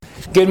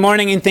Good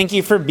morning and thank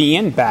you for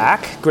being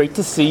back. Great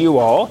to see you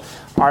all.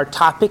 Our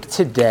topic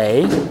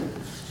today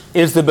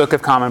is the Book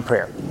of Common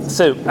Prayer.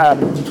 So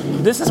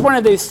this is one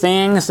of those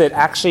things that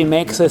actually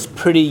makes us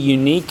pretty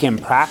unique in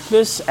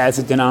practice as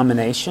a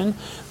denomination.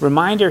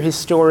 Reminder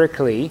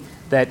historically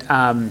that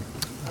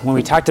when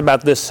we talked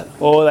about this,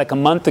 like a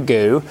month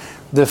ago,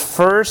 the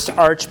first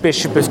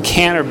Archbishop of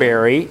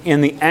Canterbury in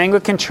the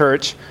Anglican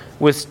Church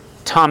was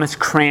Thomas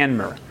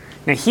Cranmer.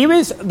 Now, he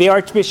was the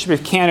Archbishop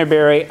of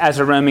Canterbury as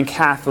a Roman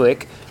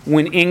Catholic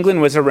when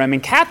England was a Roman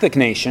Catholic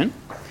nation.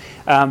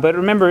 But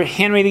remember,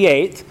 Henry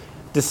VIII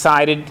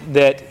decided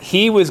that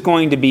he was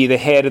going to be the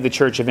head of the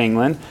Church of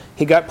England.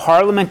 He got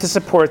Parliament to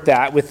support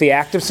that with the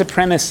Act of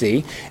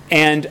Supremacy.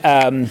 And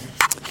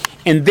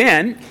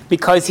then,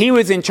 because he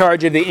was in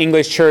charge of the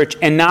English Church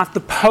and not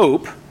the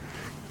Pope,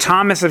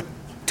 Thomas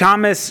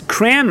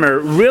Cranmer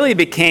really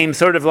became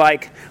sort of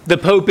like the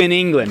Pope in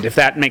England, if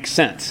that makes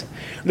sense.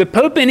 The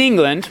Pope in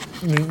England,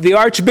 the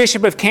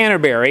Archbishop of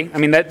Canterbury,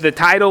 the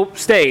title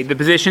stayed, the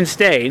position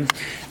stayed.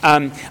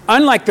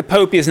 Unlike the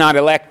Pope, is not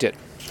elected.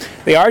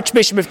 The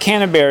Archbishop of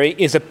Canterbury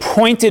is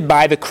appointed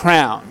by the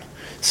Crown.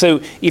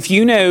 So if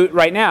you know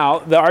right now,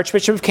 the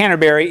Archbishop of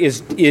Canterbury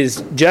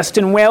is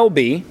Justin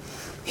Welby.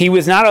 He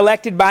was not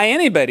elected by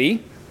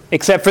anybody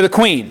except for the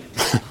Queen.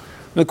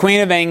 The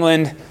Queen of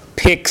England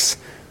picks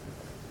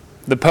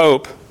the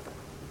Pope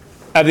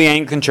of the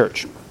Anglican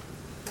Church.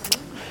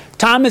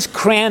 Thomas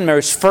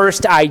Cranmer's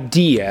first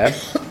idea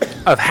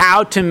of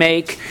how to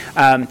make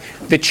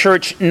the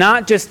church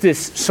not just this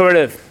sort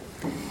of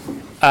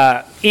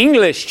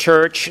English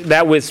church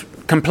that was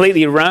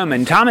completely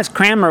Roman. Thomas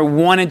Cranmer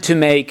wanted to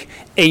make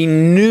a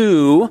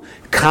new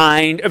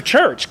kind of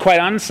church, quite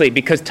honestly,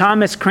 because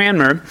Thomas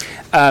Cranmer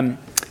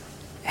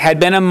had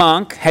been a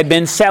monk, had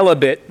been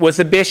celibate, was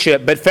a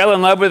bishop, but fell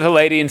in love with a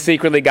lady and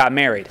secretly got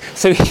married.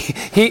 So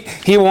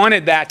he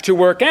wanted that to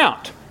work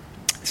out.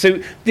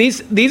 So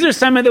these are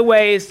some of the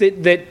ways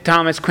that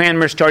Thomas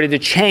Cranmer started to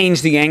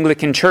change the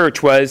Anglican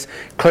Church was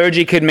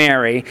clergy could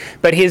marry.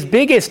 But his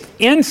biggest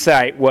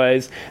insight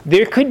was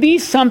there could be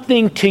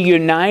something to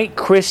unite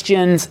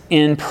Christians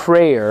in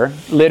prayer.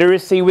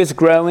 Literacy was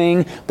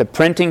growing. The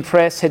printing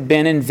press had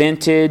been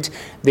invented.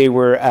 There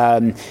were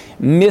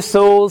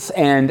missals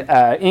and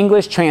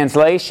English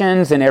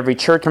translations in every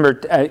church.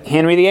 Remember,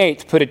 Henry VIII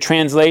put a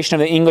translation of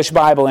the English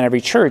Bible in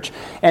every church.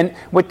 And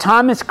what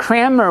Thomas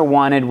Cranmer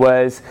wanted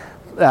was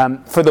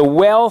for the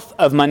wealth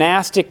of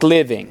monastic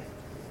living.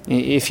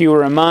 If you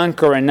were a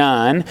monk or a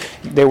nun,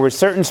 there were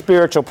certain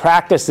spiritual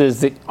practices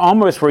that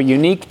almost were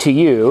unique to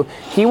you.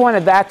 He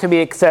wanted that to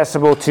be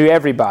accessible to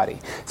everybody.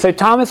 So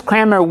Thomas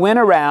Cranmer went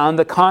around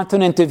the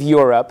continent of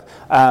Europe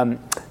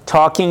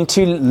talking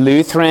to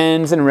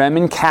Lutherans and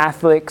Roman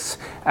Catholics,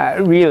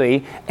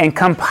 and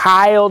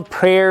compiled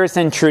prayers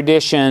and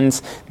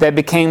traditions that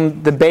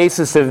became the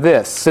basis of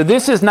this. So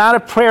this is not a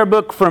prayer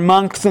book for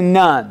monks and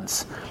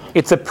nuns.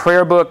 It's a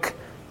prayer book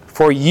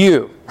for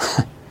you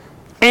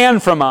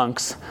and for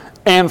monks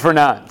and for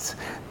nuns.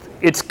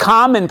 It's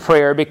common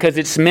prayer because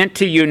it's meant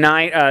to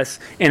unite us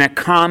in a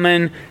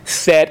common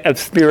set of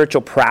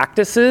spiritual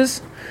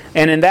practices.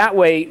 And in that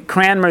way,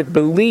 Cranmer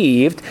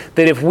believed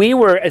that if we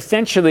were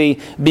essentially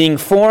being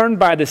formed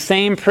by the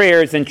same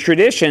prayers and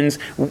traditions,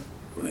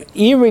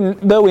 even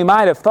though we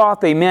might have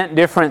thought they meant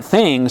different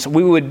things,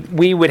 we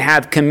would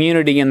have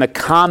community in the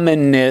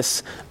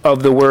commonness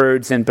of the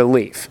words and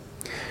belief.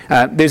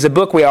 There's a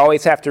book we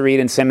always have to read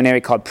in seminary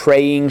called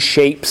Praying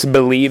Shapes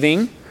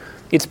Believing.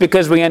 It's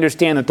because we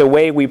understand that the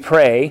way we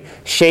pray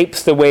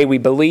shapes the way we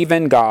believe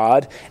in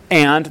God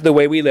and the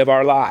way we live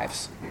our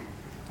lives.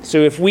 So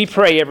if we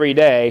pray every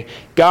day,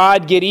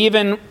 God, get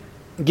even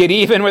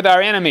with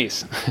our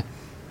enemies.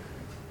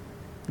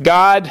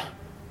 God,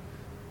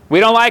 we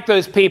don't like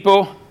those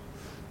people.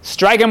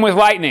 Strike them with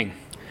lightning.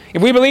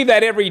 If we believe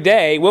that every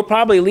day, we'll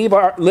probably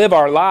live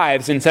our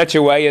lives in such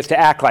a way as to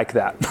act like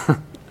that.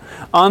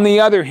 On the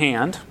other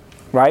hand,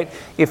 right,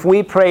 if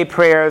we pray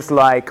prayers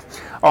like,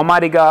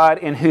 Almighty God,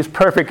 in whose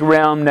perfect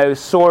realm no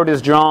sword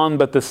is drawn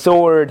but the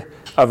sword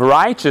of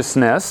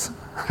righteousness,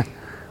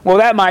 well,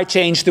 that might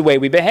change the way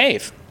we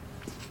behave.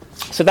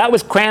 So that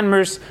was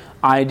Cranmer's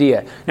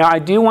idea. Now, I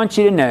do want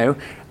you to know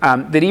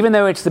that even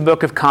though it's the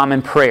Book of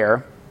Common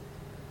Prayer,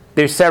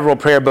 there's several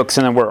prayer books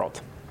in the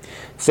world.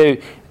 So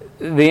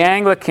the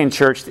Anglican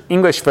Church, the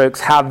English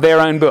folks, have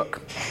their own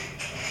book.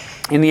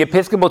 In the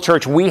Episcopal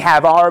Church, we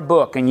have our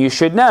book, and you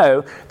should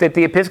know that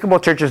the Episcopal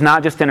Church is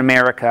not just in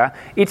America.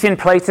 It's in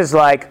places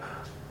like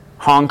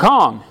Hong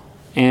Kong,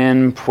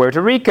 and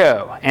Puerto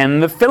Rico,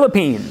 and the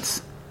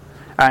Philippines.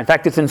 In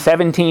fact, it's in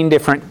 17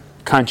 different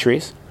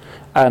countries.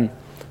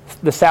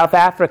 The South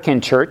African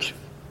Church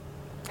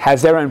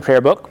has their own prayer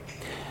book.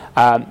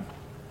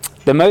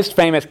 The most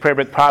famous prayer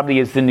book probably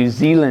is the New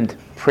Zealand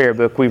prayer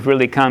book. We've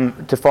really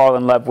come to fall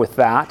in love with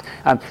that.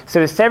 So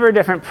there's several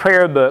different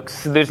prayer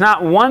books. There's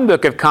not one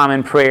book of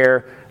common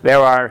prayer. There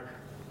are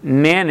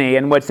many,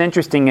 and what's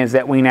interesting is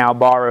that we now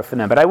borrow from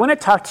them. But I want to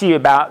talk to you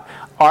about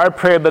our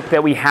prayer book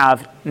that we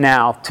have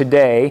now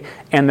today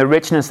and the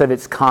richness of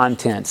its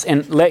contents,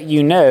 and let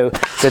you know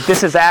that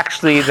this is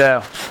actually the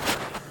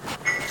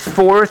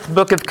fourth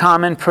Book of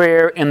Common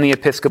Prayer in the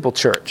Episcopal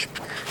Church.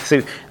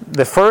 So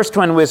the first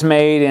one was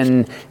made in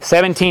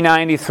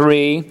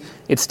 1793.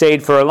 It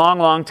stayed for a long,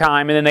 long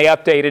time, and then they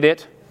updated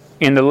it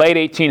in the late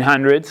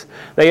 1800s.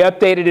 They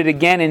updated it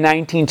again in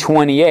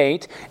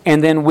 1928,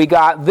 and then we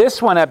got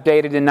this one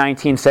updated in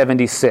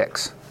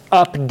 1976.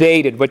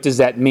 Updated, what does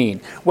that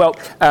mean? Well,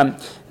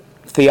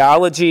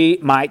 theology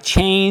might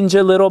change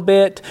a little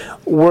bit.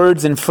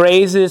 Words and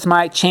phrases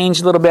might change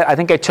a little bit. I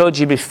think I told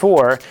you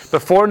before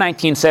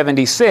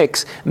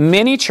 1976,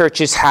 many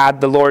churches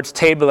had the Lord's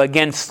table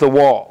against the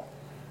wall.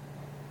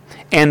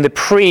 And the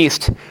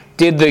priest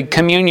did the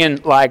communion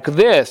like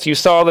this. You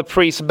saw the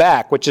priest's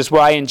back, which is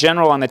why in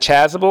general on the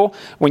chasuble,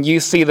 when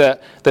you see the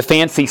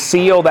fancy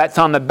seal, that's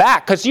on the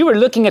back, because you were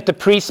looking at the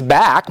priest's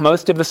back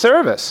most of the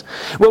service.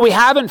 What we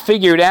haven't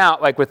figured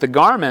out, like with the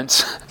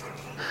garments,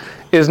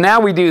 is now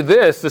we do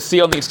this, the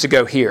seal needs to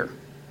go here.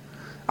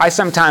 I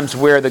sometimes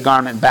wear the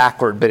garment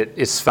backward, but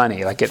it's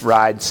funny, like it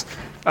rides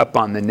up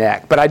on the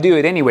neck. But I do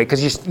it anyway,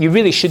 because you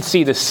really should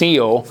see the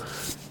seal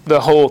the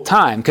whole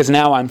time, because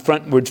now I'm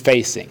frontward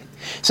facing.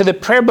 So the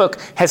prayer book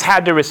has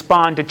had to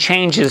respond to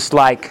changes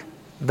like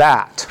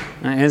that.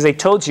 And as I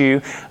told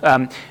you,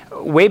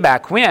 way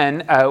back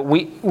when,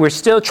 we're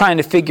still trying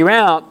to figure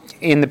out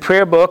in the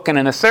prayer book and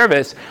in the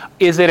service,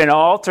 is it an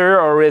altar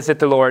or is it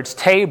the Lord's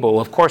table?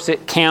 Of course,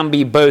 it can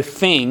be both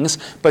things,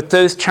 but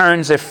those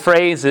turns of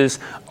phrases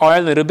are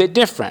a little bit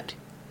different.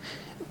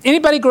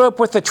 Anybody grow up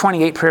with the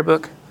 28 prayer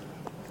book?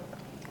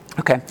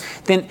 Okay.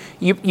 Then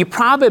you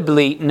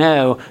probably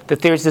know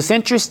that there's this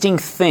interesting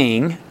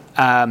thing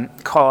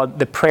called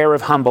the prayer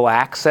of humble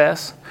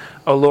access.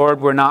 Oh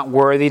Lord, we're not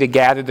worthy to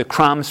gather the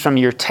crumbs from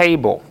your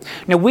table.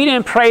 Now, we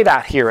didn't pray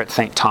that here at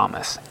St.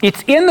 Thomas.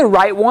 It's in the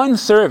Rite One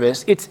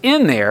service. It's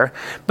in there,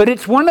 but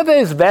it's one of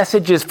those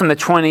vestiges from the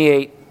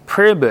 28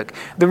 prayer book.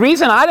 The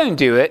reason I don't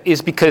do it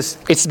is because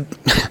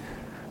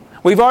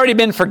we've already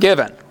been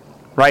forgiven,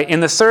 right? In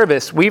the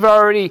service, we've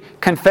already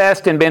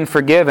confessed and been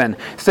forgiven.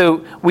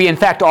 So we, in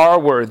fact, are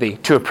worthy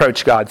to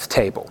approach God's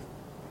table.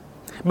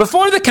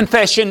 Before the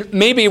confession,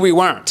 maybe we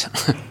weren't.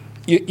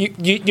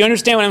 You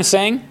understand what I'm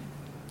saying?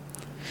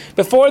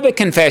 Before the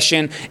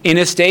confession, in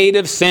a state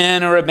of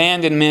sin or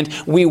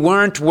abandonment, we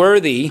weren't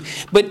worthy.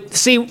 But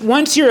see,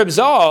 once you're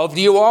absolved,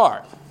 you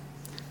are.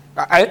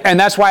 And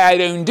that's why I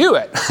don't do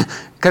it.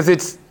 Because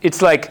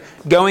it's like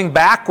going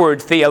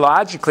backward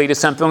theologically to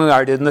something we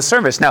already did in the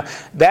service. Now,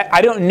 that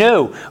I don't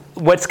know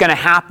what's going to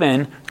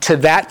happen to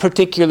that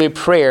particular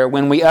prayer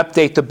when we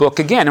update the book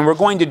again. And we're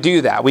going to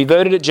do that. We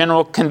voted at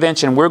General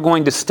Convention. We're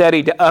going to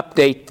study to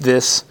update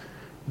this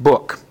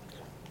book.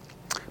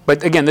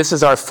 But again, this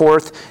is our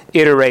fourth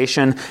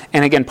iteration.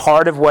 And again,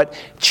 part of what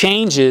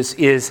changes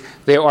is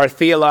there are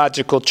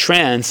theological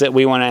trends that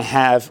we want to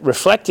have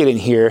reflected in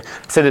here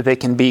so that they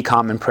can be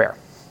common prayer.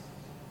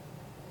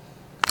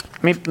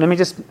 Let me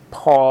just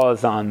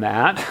pause on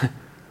that.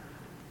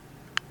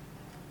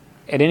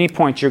 At any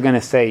point, you're going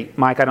to say,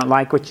 Mike, I don't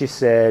like what you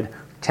said.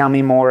 Tell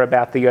me more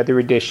about the other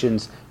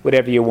editions,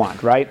 whatever you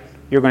want, right?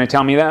 You're going to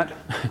tell me that?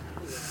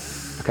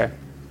 Okay.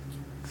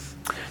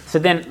 So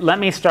then let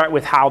me start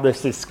with how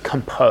this is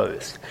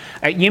composed.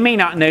 You may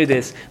not know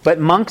this, but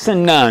monks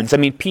and nuns,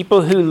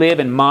 people who live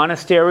in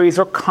monasteries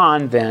or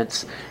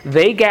convents,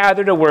 they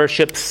gather to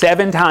worship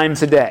 7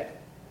 times a day.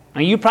 Now,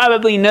 you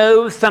probably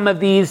know some of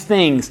these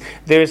things.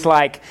 There's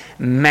like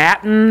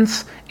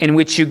matins in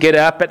which you get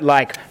up at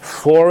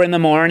 4 in the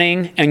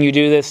morning and you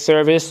do this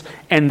service.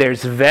 And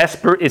there's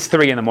Vespers, it's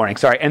 3 in the morning,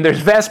 sorry. And there's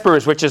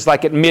Vespers, which is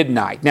at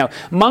midnight. Now,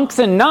 monks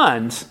and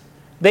nuns,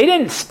 they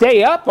didn't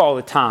stay up all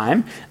the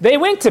time. They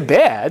went to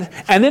bed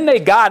and then they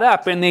got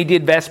up and they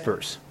did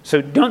Vespers. So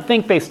don't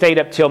think they stayed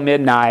up till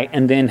midnight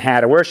and then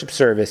had a worship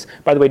service.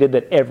 By the way, did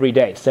that every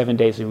day, 7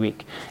 days a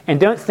week. And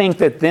don't think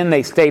that then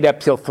they stayed up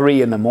till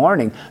 3 in the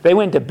morning. They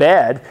went to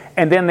bed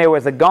and then there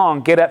was a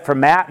gong, get up for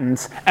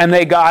matins, and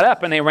they got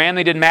up and they ran,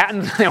 they did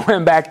matins, and they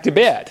went back to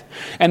bed.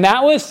 And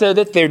that was so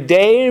that their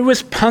day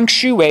was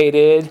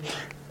punctuated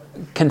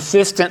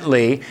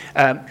consistently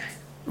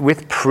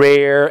with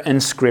prayer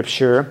and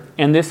scripture.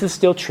 And this is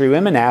still true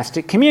in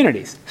monastic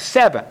communities.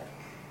 7.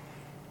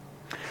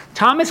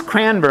 Thomas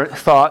Cranmer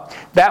thought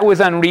that was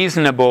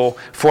unreasonable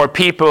for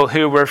people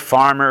who were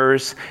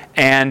farmers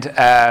and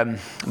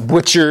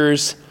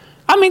butchers.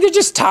 They're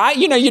just tired.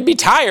 You'd be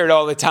tired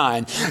all the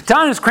time.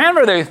 Thomas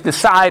Cranmer, though,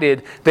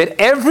 decided that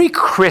every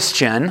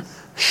Christian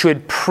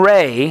should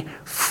pray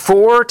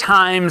 4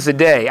 times a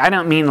day. I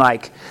don't mean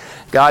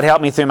God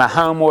help me through my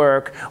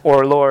homework,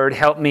 or Lord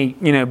help me,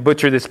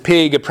 butcher this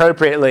pig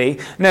appropriately.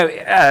 No,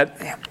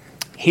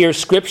 hear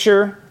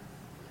scripture,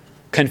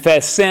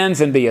 confess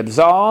sins and be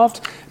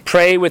absolved,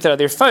 pray with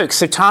other folks.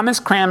 So Thomas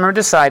Cranmer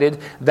decided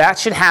that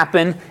should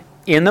happen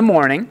in the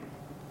morning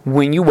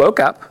when you woke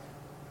up.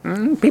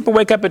 People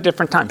wake up at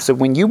different times. So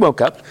when you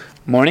woke up,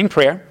 morning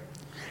prayer,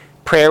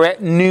 prayer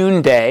at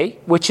noonday,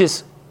 which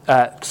is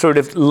sort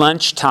of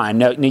lunchtime.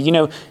 Now,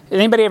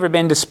 anybody ever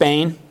been to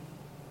Spain?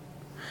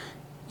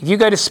 If you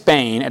go to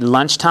Spain at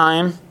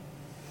lunchtime,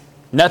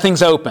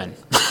 nothing's open.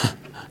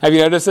 Have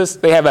you noticed this?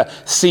 They have a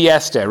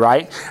siesta,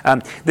 right?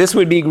 This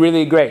would be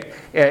really great.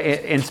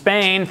 In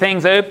Spain,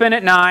 things open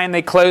at 9,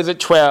 they close at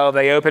 12,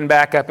 they open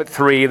back up at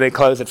 3, they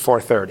close at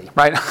 4:30,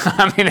 right?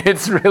 I mean,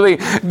 it's really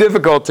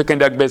difficult to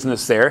conduct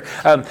business there.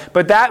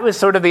 But that was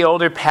sort of the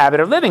older habit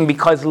of living,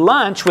 because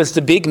lunch was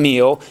the big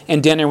meal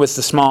and dinner was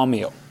the small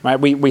meal, right?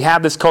 We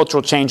had this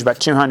cultural change about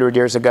 200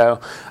 years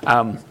ago.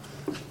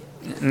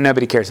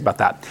 Nobody cares about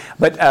that.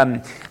 But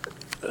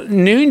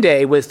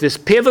noonday was this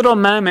pivotal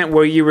moment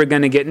where you were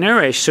going to get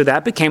nourished, so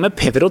that became a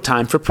pivotal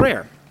time for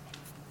prayer.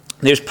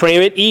 There's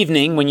prayer at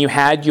evening when you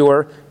had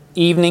your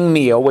evening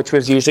meal, which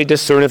was usually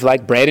just sort of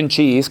like bread and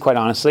cheese, quite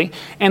honestly,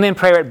 and then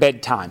prayer at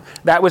bedtime.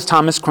 That was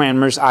Thomas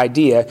Cranmer's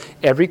idea.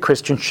 Every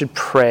Christian should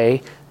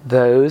pray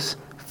those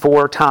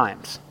 4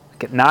 times.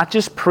 Not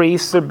just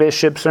priests or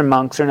bishops or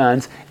monks or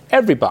nuns,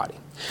 everybody.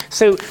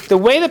 So the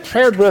way the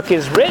prayer book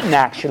is written,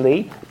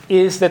 actually,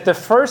 is that the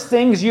first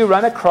things you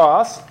run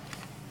across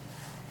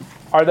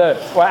are those.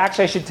 Well,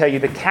 actually, I should tell you,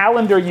 the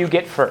calendar you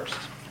get first.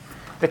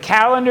 The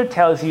calendar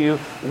tells you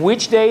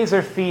which days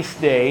are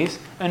feast days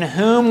and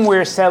whom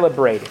we're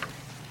celebrating.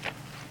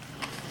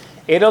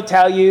 It'll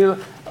tell you,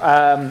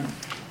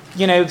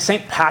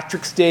 St.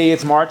 Patrick's Day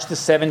is March the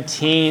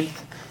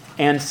 17th,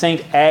 and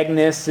St.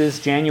 Agnes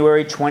is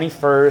January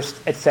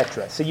 21st,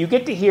 etc. So you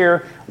get to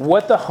hear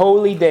what the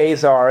holy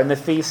days are and the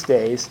feast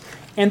days,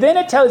 and then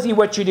it tells you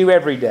what you do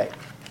every day.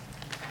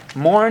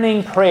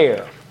 Morning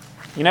prayer.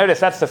 You notice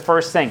that's the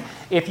first thing.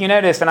 If you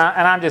notice, and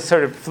I'm just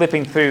sort of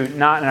flipping through,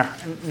 not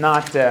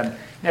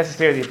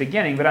necessarily at the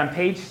beginning, but on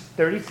page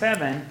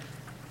 37,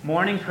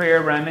 morning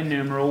prayer, Roman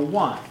numeral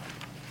 1.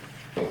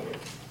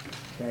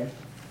 Okay.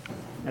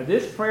 Now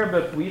this prayer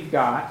book we've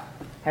got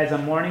has a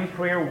morning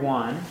prayer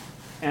 1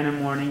 and a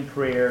morning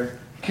prayer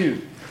 2.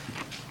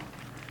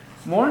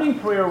 Morning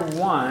prayer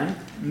 1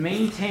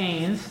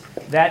 maintains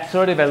that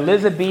sort of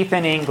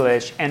Elizabethan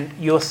English, and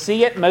you'll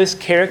see it most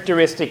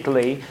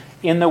characteristically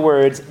in the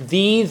words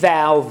thee,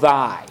 thou,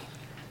 thy.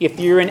 If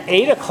you're an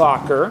 8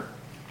 o'clocker,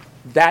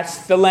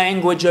 that's the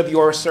language of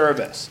your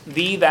service.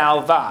 Thee,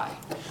 thou, thy.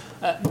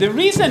 The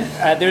reason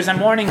there's a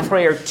morning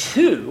prayer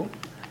 2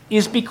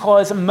 is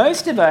because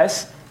most of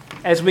us,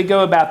 as we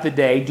go about the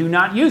day, do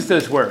not use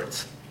those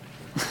words.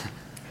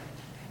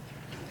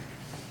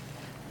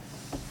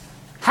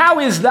 How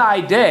is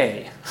thy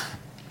day?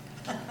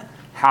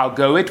 How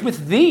go it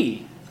with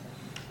thee?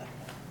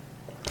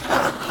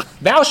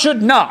 Thou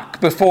should knock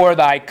before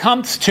thou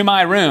comest to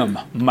my room,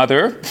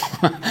 mother.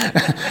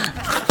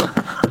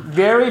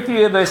 Very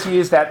few of us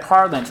use that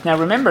parlance. Now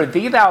remember,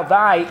 thee, thou,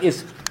 thy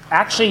is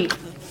actually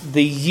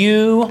the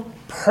you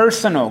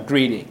personal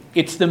greeting.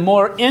 It's the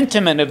more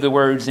intimate of the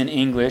words in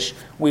English.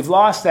 We've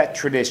lost that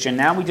tradition.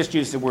 Now we just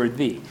use the word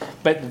thee.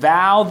 But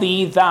thou,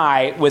 thee,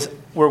 thy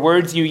were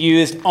words you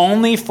used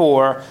only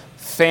for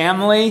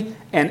family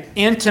and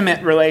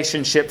intimate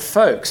relationship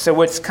folks. So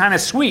what's kind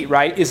of sweet,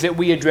 right, is that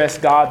we address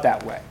God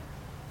that way.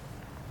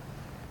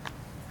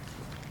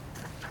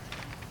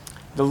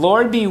 The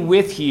Lord be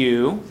with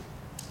you,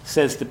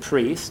 says the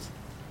priest,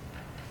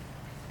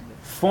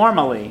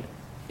 formally,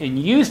 and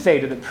you say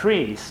to the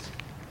priest,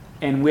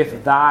 and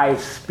with thy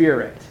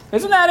spirit.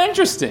 Isn't that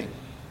interesting?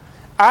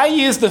 I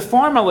use the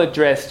formal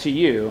address to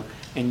you,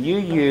 and you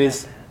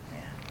use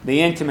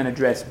the intimate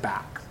address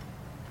back.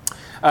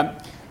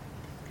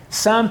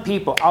 Some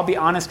people, I'll be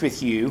honest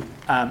with you,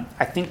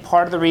 I think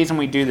part of the reason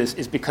we do this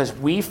is because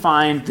we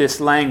find this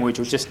language,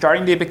 which is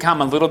starting to become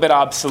a little bit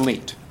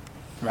obsolete.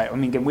 Right? I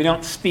mean, again, we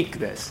don't speak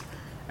this.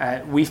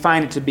 We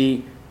find it to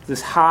be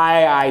this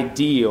high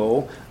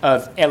ideal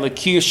of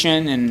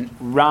elocution and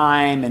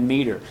rhyme and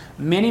meter.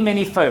 Many,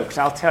 many folks,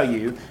 I'll tell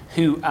you,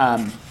 who,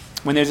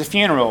 when there's a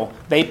funeral,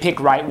 they pick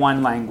Rite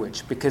One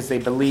language because they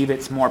believe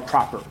it's more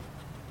proper.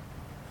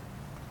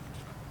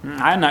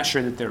 I'm not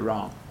sure that they're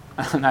wrong.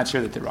 I'm not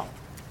sure that they're wrong.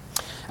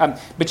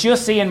 But you'll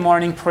see in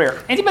morning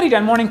prayer. Anybody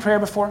done morning prayer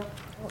before?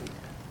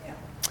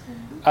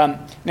 Now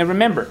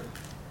remember,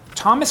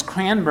 Thomas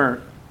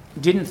Cranmer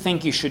didn't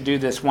think you should do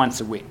this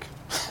once a week.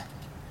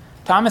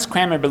 Thomas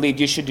Cranmer believed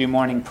you should do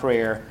morning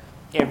prayer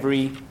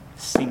every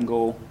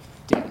single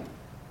day,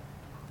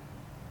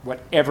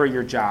 whatever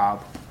your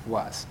job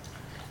was.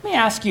 Let me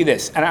ask you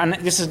this, and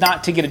this is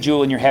not to get a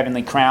jewel in your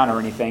heavenly crown or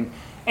anything.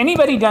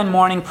 Anybody done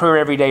morning prayer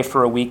every day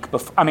for a week?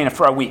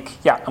 For a week.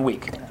 Yeah, a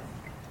week.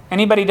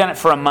 Anybody done it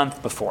for a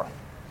month before?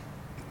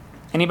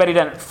 Anybody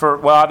done it for,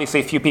 well,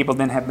 obviously a few people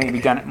didn't have maybe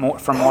done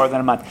it for more than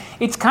a month.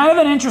 It's kind of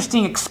an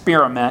interesting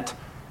experiment,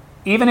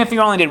 even if you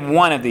only did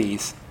one of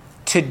these,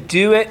 to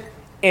do it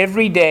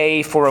every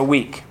day for a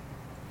week.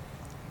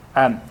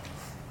 And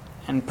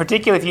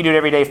particularly if you do it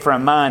every day for a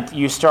month,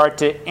 you start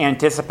to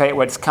anticipate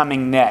what's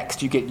coming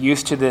next. You get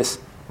used to this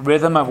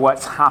rhythm of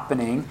what's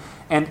happening.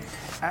 And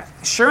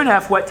sure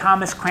enough, what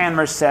Thomas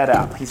Cranmer set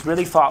up, he's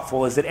really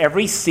thoughtful, is that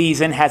every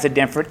season has a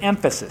different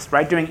emphasis,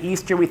 right? During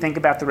Easter, we think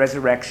about the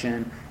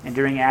resurrection, and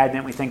during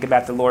Advent, we think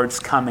about the Lord's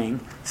coming.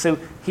 So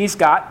he's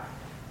got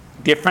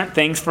different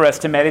things for us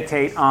to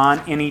meditate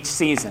on in each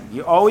season.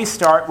 You always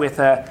start with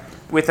a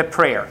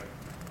prayer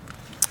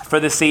for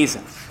the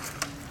season.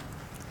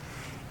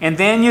 And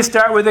then you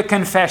start with a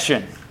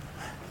confession.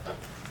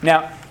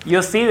 Now,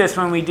 you'll see this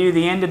when we do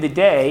the end of the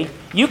day.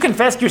 You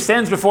confessed your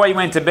sins before you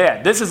went to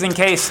bed. This is in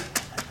case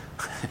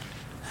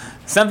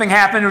something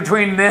happened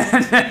between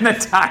then and the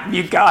time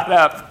you got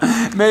up.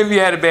 Maybe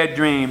you had a bad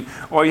dream,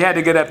 or you had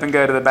to get up and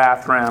go to the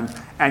bathroom,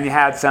 and you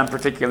had some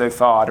particular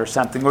thought or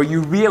something, or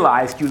you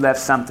realized you left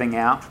something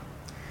out.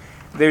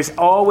 There's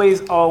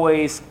always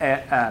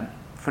a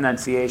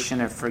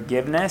pronunciation of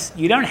forgiveness.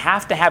 You don't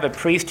have to have a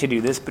priest to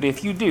do this, but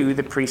if you do,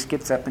 the priest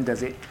gets up and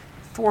does it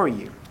for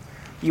you.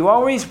 You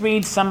always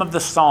read some of the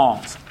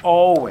Psalms,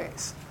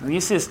 always.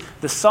 This is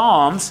the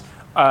Psalms.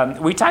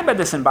 We talked about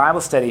this in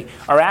Bible study,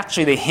 are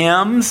actually the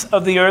hymns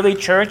of the early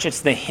church.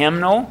 It's the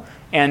hymnal.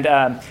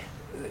 And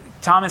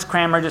Thomas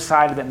Cranmer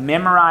decided that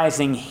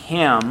memorizing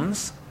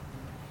hymns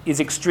is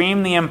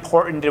extremely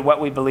important to what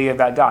we believe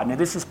about God. Now,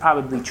 this is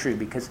probably true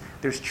because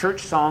there's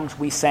church songs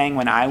we sang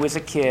when I was a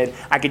kid.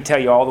 I could tell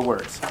you all the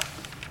words.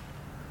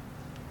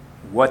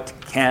 What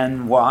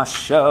can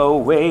wash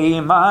away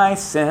my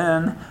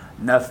sin?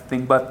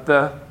 Nothing but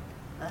the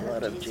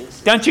blood of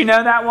Jesus. Don't you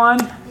know that one?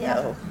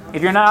 No.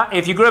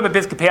 If you grew up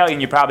Episcopalian,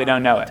 you probably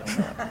don't know it.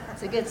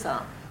 It's a good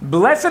song.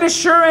 Blessed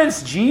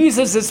assurance,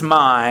 Jesus is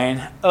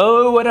mine.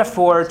 Oh, what a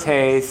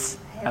foretaste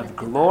of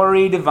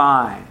glory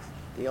divine.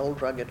 The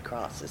old rugged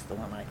cross is the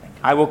one I think of.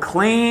 I will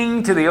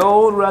cling to the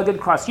old rugged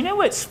cross. You know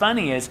what's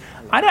funny is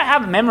I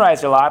haven't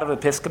memorized a lot of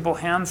Episcopal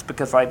hymns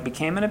because I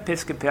became an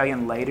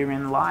Episcopalian later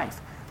in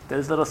life.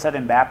 Those little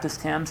Southern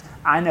Baptist hymns,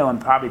 I know them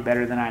probably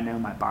better than I know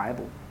my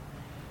Bible.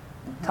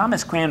 Mm-hmm.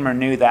 Thomas Cranmer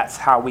knew that's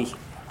how we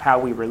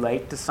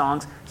relate to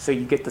songs, so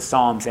you get the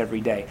Psalms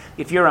every day.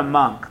 If you're a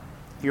monk,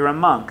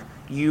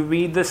 you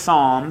read the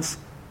Psalms,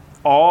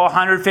 all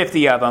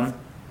 150 of them,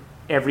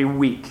 every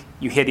week.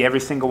 You hit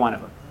every single one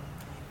of them.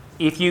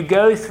 If you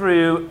go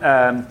through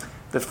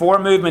the 4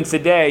 movements a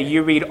day,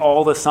 you read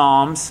all the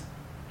Psalms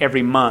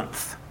every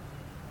month.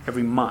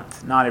 Every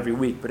month. Not every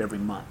week, but every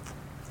month.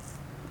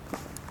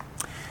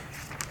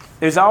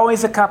 There's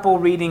always a couple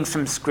readings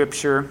from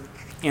Scripture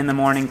in the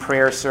morning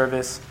prayer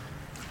service.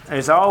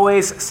 There's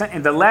always,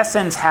 the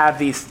lessons have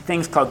these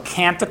things called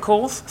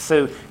canticles.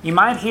 So you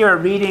might hear a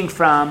reading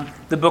from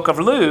the book of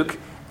Luke,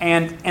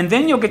 and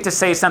then you'll get to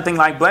say something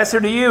like, "Blessed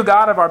are you,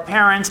 God of our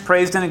parents,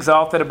 praised and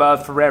exalted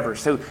above forever."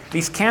 So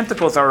these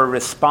canticles are a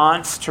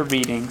response to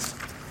readings.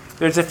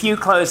 There's a few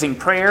closing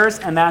prayers,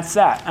 and that's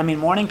that. I mean,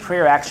 morning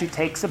prayer actually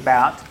takes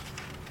about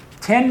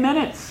 10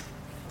 minutes.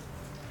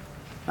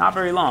 Not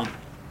very long.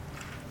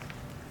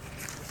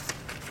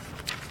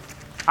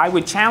 I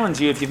would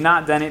challenge you, if you've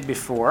not done it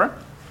before,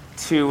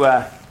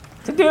 to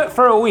do it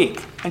for a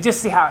week and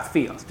just see how it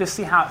feels. Just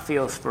see how it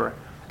feels for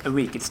a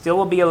week. It still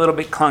will be a little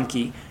bit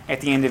clunky at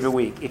the end of a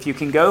week. If you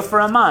can go for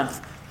a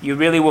month, you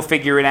really will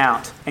figure it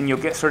out and you'll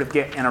get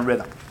in a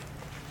rhythm.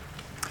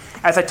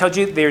 As I told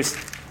you, there's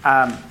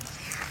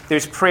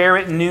prayer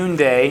at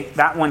noonday.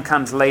 That one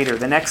comes later.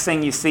 The next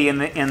thing you see in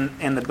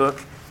the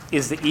book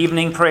is the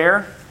evening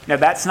prayer. Now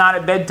that's not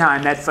at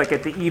bedtime. That's like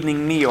at the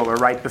evening meal or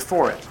right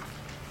before it.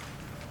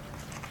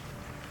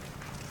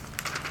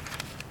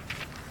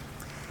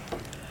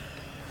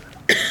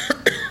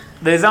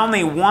 There's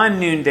only one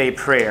noonday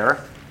prayer.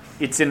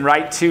 It's in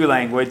Rite 2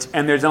 language,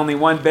 and there's only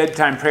one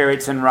bedtime prayer.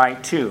 It's in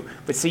Rite 2.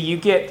 But see, you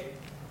get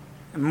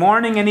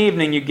morning and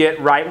evening, you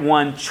get Rite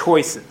 1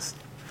 choices.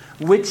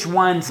 Which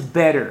one's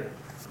better?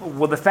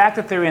 Well, the fact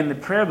that they're in the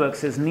prayer book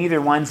says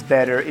neither one's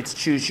better. It's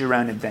choose your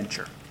own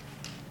adventure.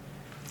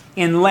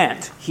 In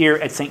Lent, here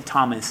at St.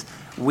 Thomas,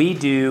 we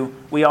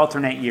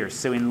alternate years.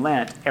 So in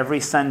Lent, every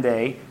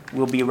Sunday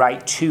will be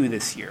Rite 2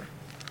 this year.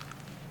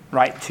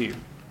 Rite 2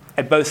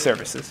 at both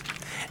services.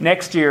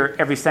 Next year,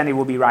 every Sunday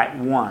will be Rite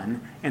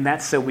 1, and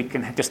that's so we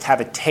can just have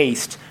a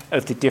taste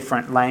of the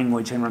different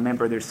language and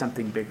remember there's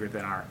something bigger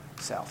than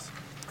ourselves.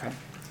 Okay?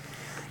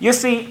 You'll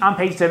see on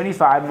page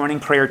 75, Morning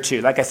Prayer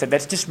 2. Like I said,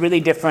 that's just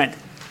really different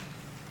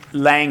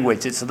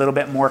language. It's a little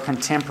bit more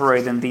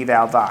contemporary than Thee,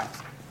 Thou, Thy.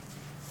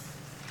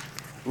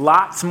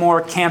 Lots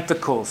more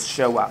canticles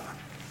show up.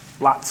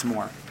 Lots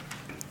more.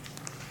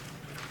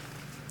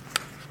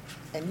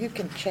 And you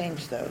can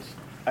change those.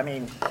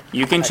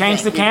 You can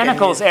change the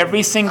canticles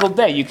every single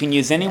day. You can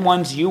use any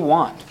ones you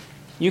want.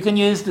 You can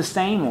use the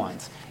same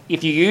ones.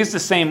 If you use the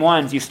same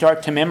ones, you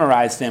start to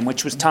memorize them,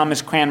 which was Thomas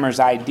Cranmer's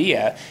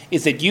idea,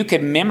 is that you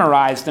could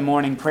memorize the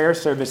morning prayer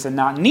service and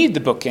not need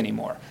the book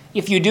anymore.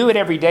 If you do it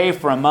every day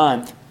for a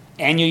month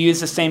and you use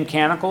the same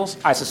canticles,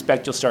 I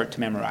suspect you'll start to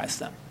memorize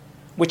them,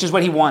 which is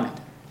what he wanted.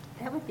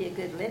 That would be a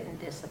good Lenten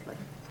discipline.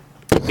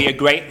 It would be a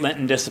great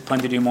Lenten discipline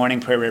to do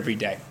morning prayer every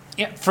day.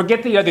 Yeah,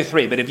 forget the other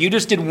 3, but if you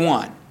just did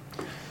one,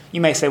 you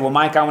may say, well,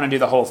 Mike, I want to do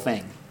the whole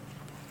thing.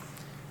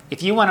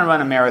 If you want to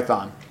run a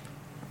marathon,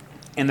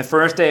 in the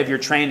first day of your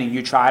training,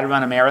 you try to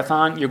run a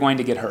marathon, you're going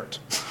to get hurt.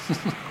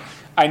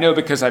 I know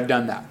because I've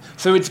done that.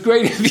 So it's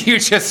great if you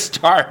just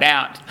start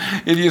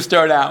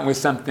out with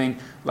something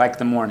like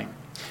the morning.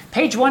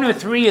 Page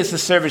 103 is the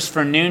service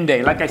for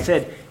noonday. Like I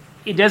said,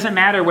 it doesn't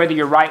matter whether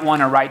you're right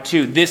 1 or right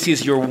 2. This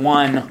is your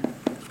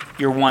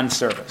one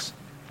service.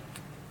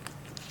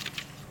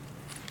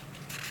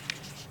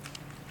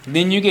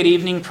 Then you get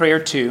evening prayer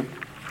 2.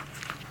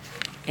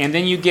 And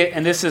then you get,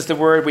 and this is the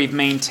word we've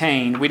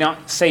maintained. We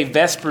don't say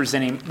vespers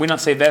We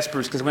don't say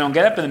vespers because we don't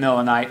get up in the middle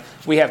of the night.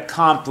 We have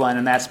Compline,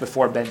 and that's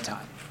before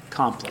bedtime.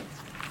 Compline.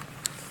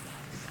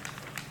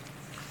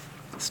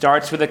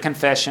 Starts with a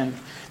confession.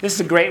 This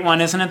is a great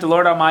one, isn't it? The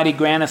Lord Almighty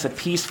grant us a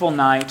peaceful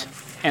night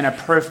and a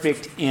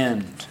perfect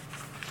end.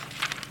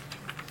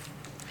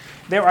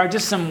 There are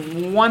just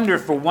some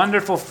wonderful,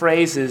 wonderful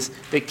phrases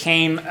that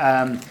came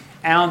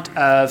out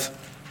of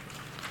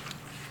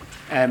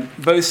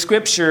both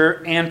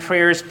Scripture and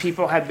prayers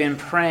people have been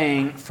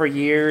praying for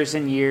years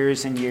and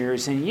years and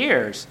years and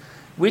years,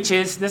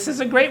 this is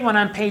a great one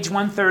on page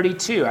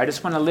 132. I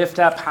just want to lift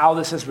up how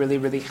this is really,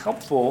 really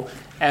helpful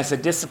as a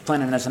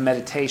discipline and as a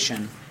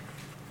meditation.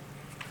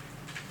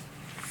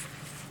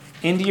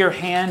 Into your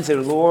hands, O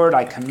Lord,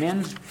 I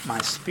commend my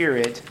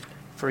spirit,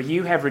 for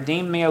you have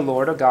redeemed me, O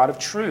Lord, O God of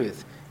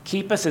truth.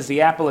 Keep us as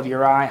the apple of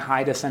your eye,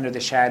 hide us under the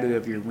shadow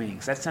of your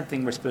wings. That's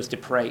something we're supposed to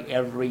pray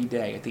every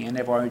day at the end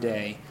of our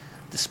day.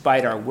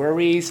 Despite our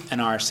worries and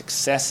our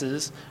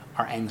successes,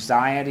 our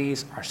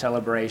anxieties, our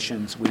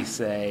celebrations, we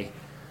say,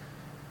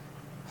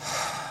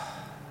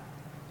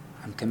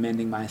 I'm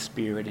commending my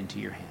spirit into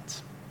your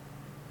hands.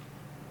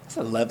 It's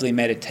a lovely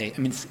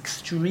meditation. It's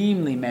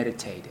extremely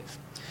meditative.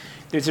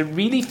 There's a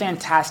really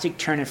fantastic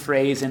turn of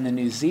phrase in the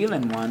New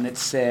Zealand one that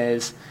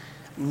says,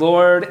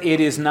 Lord, it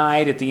is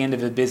night at the end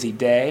of a busy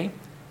day.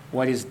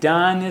 What is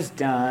done is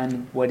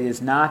done. What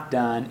is not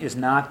done is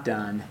not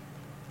done.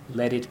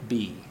 Let it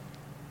be.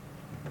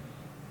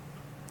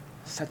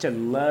 Such a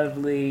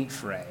lovely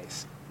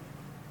phrase.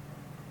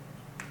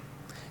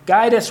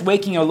 Guide us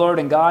waking, O Lord,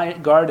 and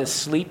guard us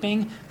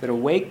sleeping, that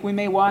awake we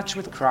may watch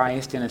with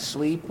Christ, and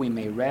asleep we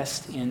may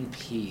rest in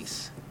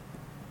peace.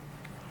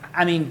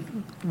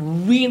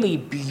 Really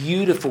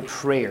beautiful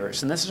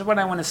prayers. And this is what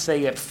I want to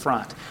say up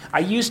front. I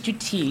used to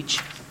teach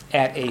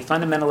at a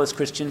fundamentalist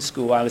Christian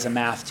school. I was a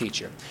math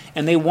teacher.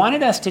 And they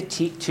wanted us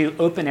to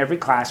open every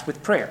class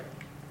with prayer.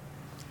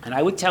 And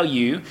I would tell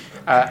you,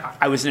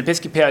 I was an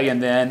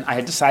Episcopalian then. I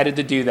had decided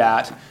to do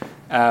that.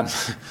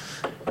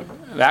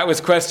 That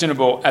was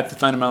questionable at the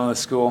fundamentalist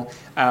school.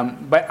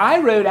 But I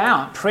wrote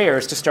out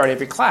prayers to start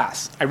every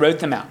class. I wrote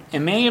them out.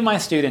 And many of my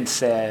students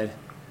said,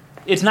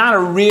 it's not a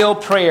real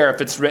prayer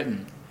if it's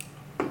written,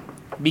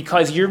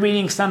 because you're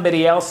reading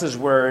somebody else's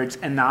words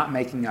and not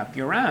making up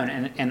your own.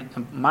 And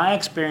my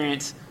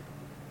experience,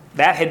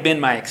 that had been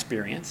my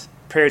experience.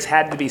 Prayers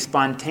had to be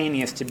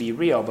spontaneous to be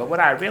real. But what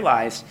I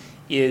realized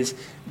is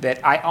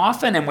that I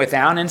often am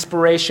without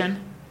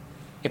inspiration.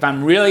 If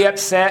I'm really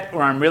upset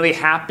or I'm really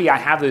happy, I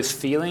have those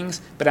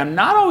feelings, but I'm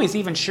not always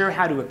even sure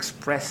how to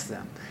express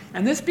them.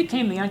 And this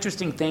became the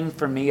interesting thing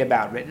for me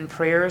about written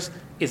prayers,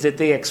 is that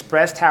they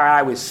expressed how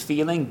I was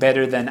feeling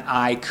better than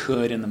I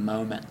could in the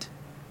moment.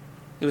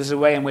 It was a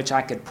way in which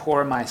I could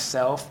pour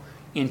myself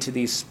into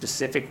these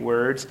specific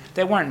words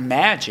that weren't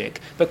magic,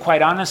 but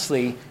quite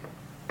honestly,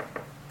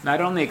 not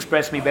only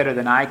expressed me better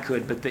than I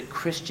could, but that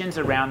Christians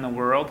around the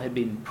world had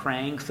been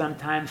praying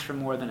sometimes for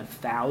more than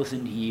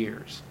 1,000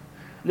 years.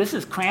 This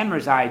is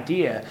Cranmer's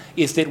idea,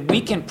 is that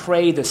we can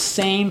pray the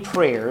same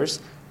prayers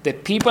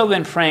that people have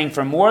been praying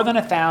for more than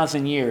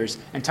 1,000 years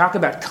and talk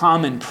about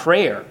common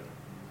prayer,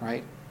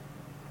 right?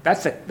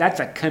 That's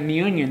a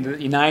communion that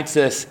unites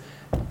us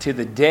to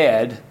the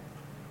dead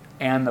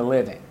and the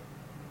living.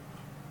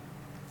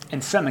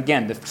 And some of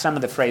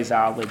the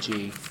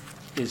phraseology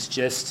is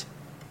just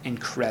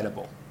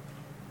incredible.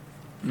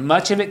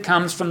 Much of it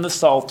comes from the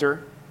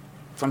Psalter,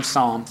 from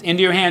Psalms.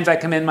 Into your hands I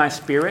commend my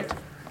spirit.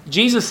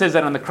 Jesus says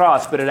that on the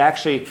cross, but it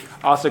actually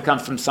also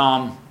comes from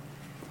Psalm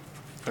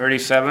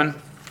 37.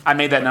 I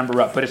made that number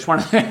up, but it's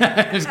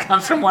it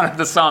comes from one of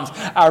the Psalms.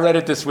 I read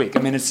it this week.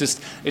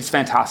 It's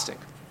fantastic.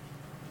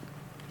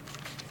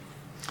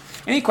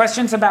 Any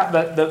questions about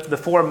the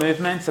four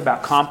movements,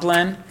 about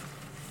Compline,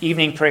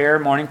 evening prayer,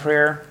 morning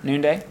prayer,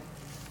 noonday?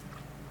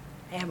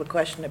 I have a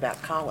question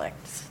about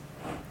collects.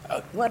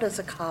 What is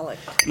a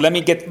collect? Let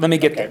me get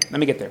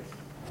there.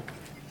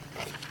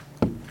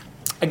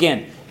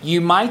 Again, you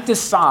might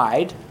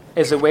decide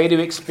as a way to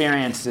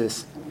experience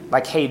this,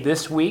 like, hey,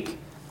 this week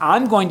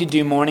I'm going to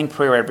do morning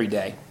prayer every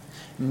day.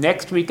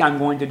 Next week I'm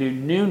going to do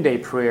noonday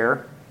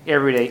prayer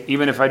every day,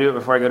 even if I do it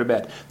before I go to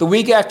bed. The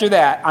week after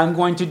that, I'm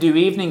going to do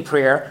evening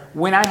prayer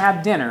when I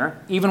have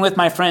dinner, even with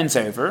my friends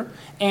over.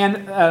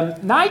 And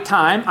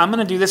nighttime, I'm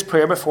going to do this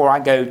prayer before I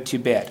go to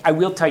bed. I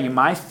will tell you,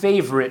 my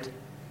favorite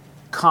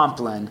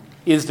Compline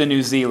is the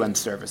New Zealand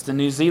service. The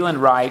New Zealand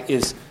rite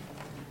is,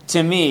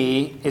 to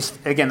me,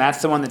 again,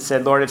 that's the one that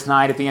said, Lord, it's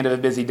night at the end of a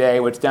busy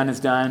day. What's done is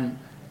done.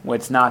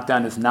 What's not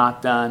done is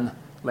not done.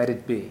 Let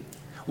it be.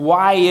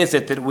 Why is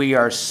it that we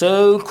are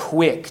so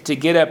quick to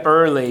get up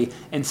early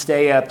and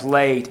stay up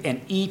late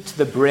and eat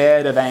the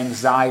bread of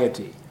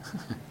anxiety?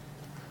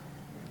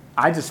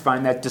 I just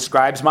find that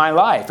describes my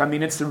life. I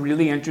mean, it's a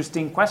really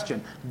interesting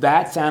question.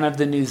 That's out of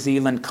the New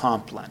Zealand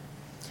Compline.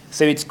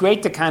 So it's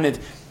great to kind of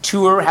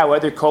tour how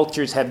other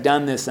cultures have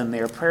done this in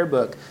their prayer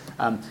book.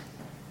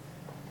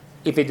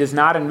 If it does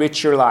not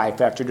enrich your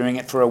life after doing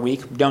it for a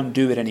week, don't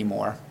do it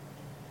anymore.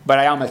 But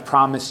I almost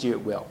promise you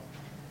it will.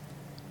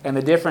 And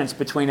the difference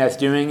between us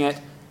doing it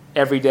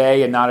every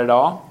day and not at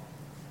all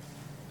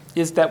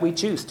is that we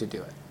choose to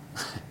do it.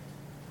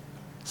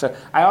 So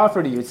I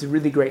offer to you, it's a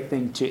really great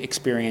thing to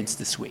experience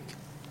this week.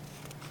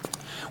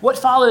 What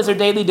follows are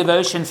daily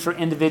devotions for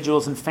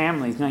individuals and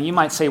families. Now you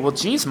might say, well,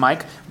 geez,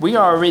 Mike, we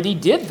already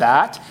did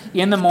that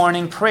in the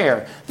morning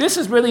prayer. This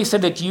is really so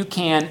that you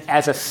can,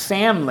 as a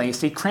family,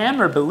 see,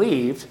 Cranmer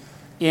believed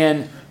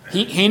in,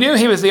 he knew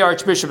he was the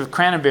Archbishop of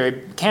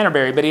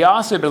Canterbury, but he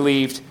also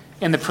believed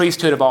in the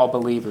priesthood of all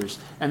believers.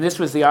 And this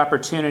was the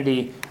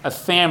opportunity of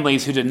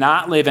families who did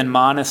not live in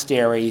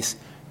monasteries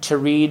to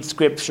read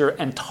Scripture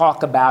and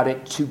talk about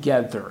it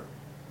together.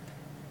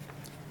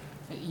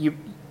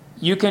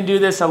 You can do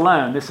this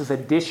alone. This is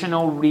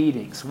additional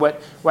readings.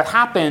 What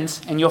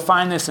happens, and you'll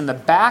find this in the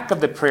back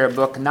of the prayer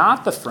book,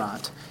 not the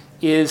front,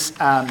 is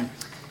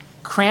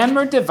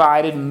Cranmer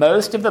divided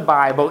most of the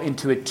Bible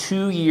into a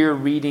 2-year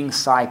reading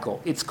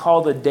cycle. It's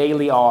called a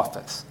daily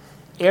office.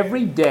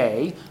 Every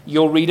day,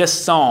 you'll read a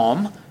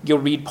psalm, you'll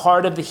read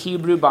part of the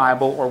Hebrew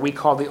Bible, or we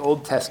call the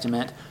Old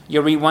Testament,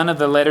 you'll read one of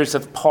the letters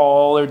of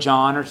Paul or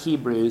John or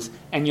Hebrews,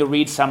 and you'll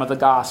read some of the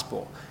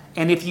Gospel.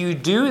 And if you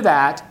do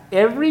that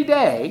every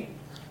day,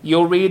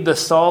 you'll read the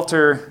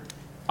Psalter,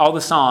 all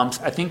the Psalms.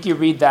 I think you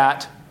read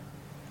that,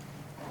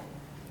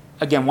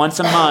 again,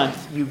 once a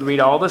month. You read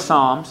all the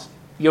Psalms.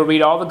 You'll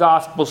read all the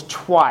Gospels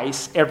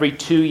twice every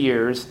 2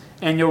 years,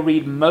 and you'll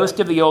read most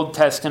of the Old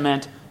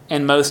Testament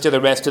and most of the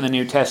rest of the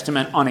New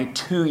Testament on a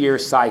 2-year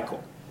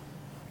cycle.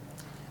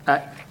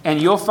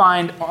 And you'll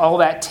find all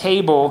that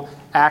table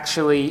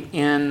actually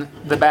in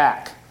the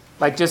back.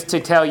 Like, just to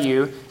tell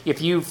you,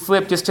 if you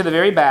flip just to the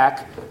very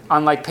back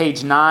on like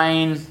page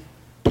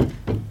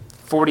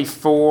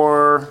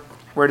 944,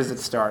 where does it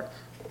start?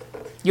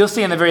 You'll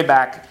see in the very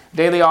back,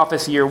 Daily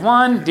Office Year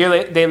 1,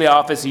 Daily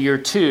Office Year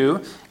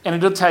 2, and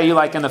it'll tell you,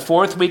 like in the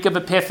 4th week of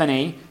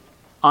Epiphany,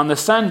 on the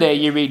Sunday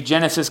you read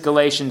Genesis,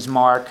 Galatians,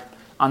 Mark.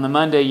 On the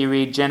Monday you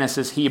read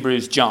Genesis,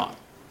 Hebrews, John.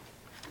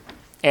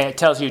 And it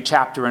tells you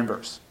chapter and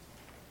verse.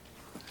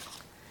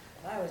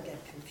 I always get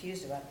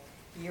confused about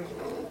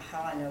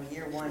how I know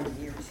year 1 and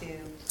year 2.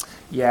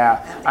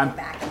 Yeah. I have to go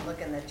back and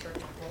look in the church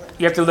bulletin.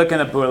 You have to look in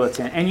the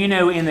bulletin. And you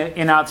know,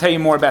 and I'll tell you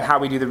more about how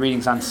we do the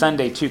readings on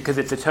Sunday too, because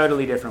it's a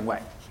totally different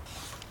way.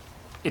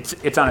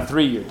 It's on a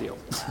 3-year deal.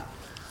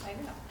 I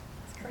know.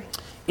 It's great.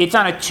 It's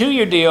on a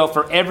 2-year deal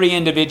for every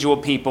individual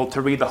people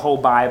to read the whole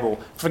Bible.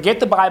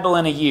 Forget the Bible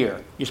in a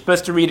year. You're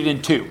supposed to read it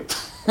in 2.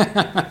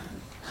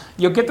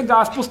 You'll get the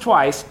Gospels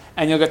twice,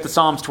 and you'll get the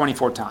Psalms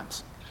 24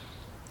 times.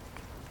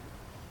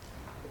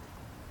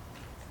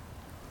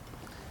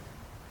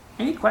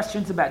 Any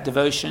questions about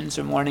devotions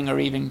or morning or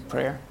evening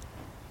prayer?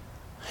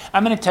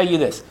 I'm going to tell you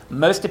this.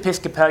 Most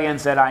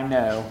Episcopalians that I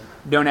know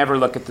don't ever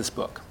look at this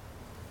book.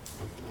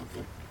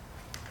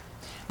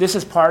 This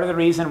is part of the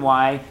reason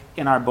why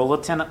in our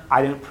bulletin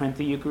I don't print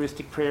the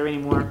Eucharistic prayer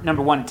anymore.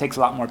 Number one, it takes a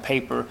lot more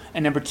paper.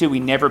 And number two,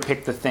 we never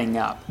pick the thing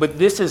up. But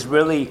this is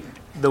really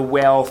the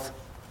wealth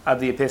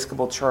of the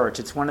Episcopal Church.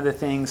 It's one of the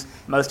things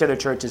most other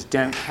churches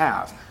don't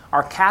have.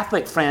 Our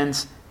Catholic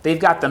friends, they've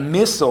got the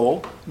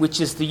Missal, which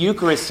is the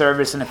Eucharist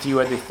service and a few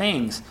other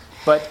things.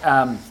 But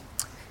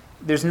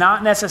there's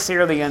not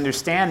necessarily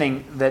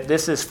understanding that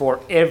this is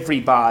for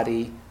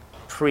everybody,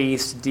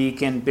 priest,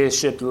 deacon,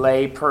 bishop,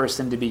 lay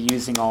person, to be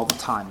using all the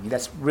time.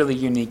 That's really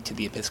unique to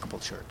the Episcopal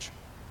Church.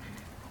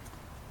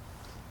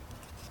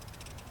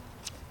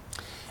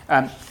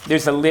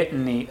 There's a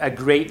litany, a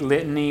great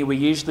litany. We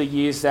usually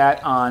use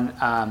that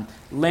on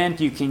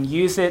Lent. You can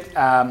use it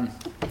on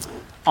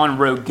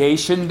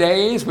rogation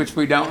days, which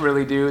we don't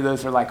really do.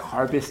 Those are like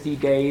harvesty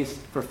days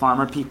for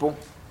farmer people.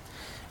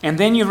 And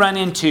then you run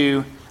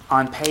into,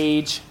 on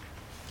page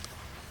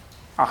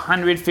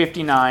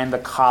 159, the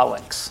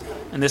collects.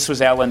 And this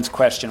was Ellen's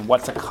question,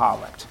 what's a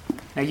collect?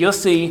 Now you'll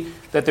see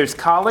that there's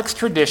collects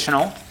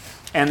traditional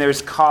and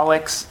there's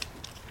collects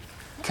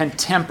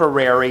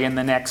contemporary in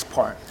the next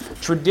part.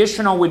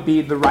 Traditional would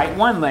be the Rite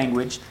One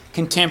language.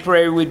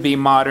 Contemporary would be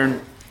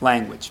modern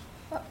language.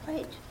 What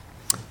page?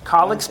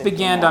 Collects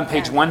begin on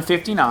page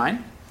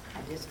 159. I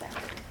just found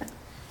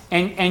it.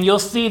 And you'll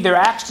see they're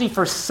actually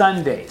for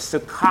Sundays. So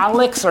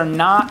collects are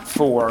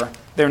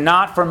they're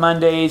not for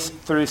Mondays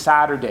through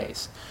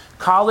Saturdays.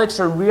 Collects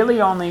are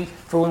really only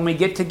for when we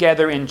get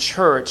together in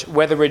church,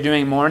 whether we're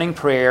doing morning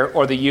prayer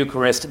or the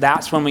Eucharist.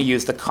 That's when we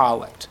use the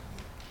collect.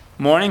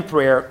 Morning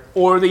prayer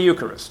or the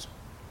Eucharist.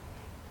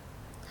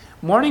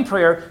 Morning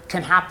prayer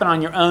can happen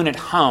on your own at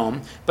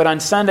home, but on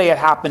Sunday it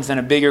happens in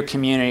a bigger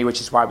community, which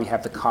is why we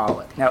have the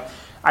collect. Now,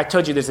 I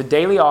told you there's a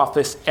daily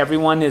office.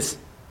 Everyone is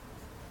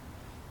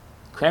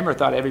Kramer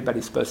thought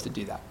everybody's supposed to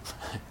do that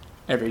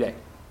every day.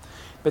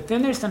 But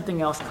then there's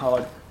something else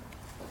called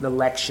the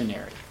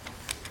lectionary.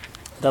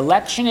 The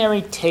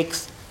lectionary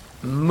takes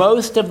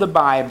most of the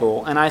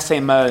Bible, and I say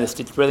most,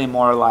 it's really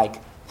more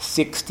like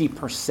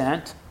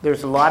 60%.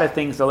 There's a lot of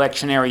things the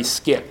lectionary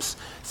skips.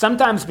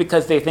 Sometimes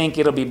because they think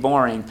it'll be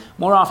boring.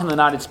 More often than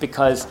not, it's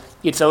because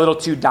it's a little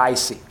too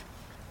dicey.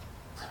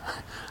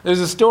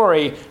 There's a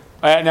story,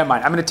 never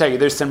mind, I'm going to tell you,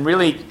 there's some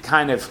really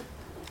kind of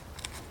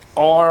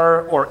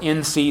R or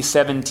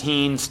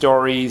NC-17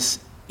 stories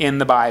in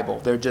the Bible.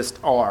 They're just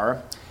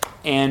R.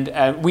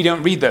 And we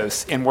don't read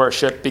those in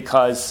worship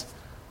because,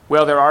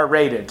 well, they're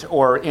R-rated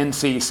or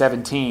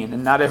NC-17,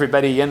 and not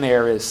everybody in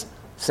there is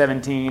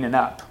 17 and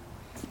up.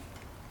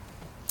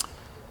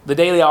 The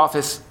Daily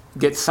Office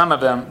gets some of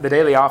them. The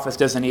Daily Office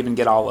doesn't even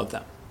get all of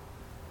them.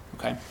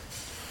 Okay?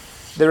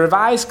 The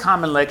Revised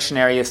Common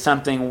Lectionary is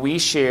something we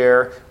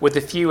share with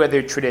a few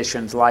other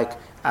traditions, like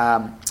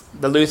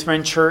the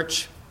Lutheran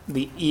Church,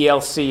 the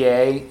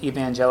ELCA,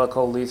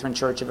 Evangelical Lutheran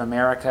Church of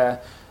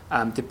America.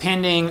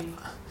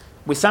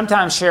 We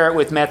sometimes share it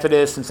with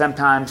Methodists and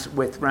sometimes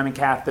with Roman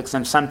Catholics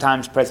and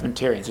sometimes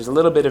Presbyterians. There's a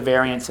little bit of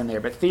variance in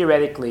there, but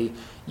theoretically,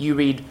 you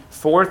read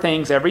 4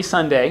 things every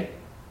Sunday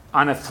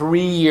on a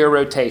 3-year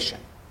rotation.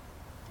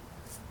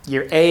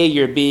 Year A,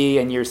 Year B,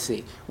 and Year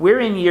C.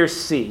 We're in Year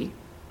C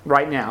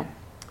right now,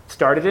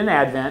 started in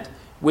Advent,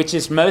 which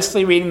is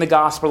mostly reading the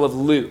Gospel of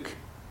Luke.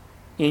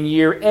 In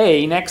Year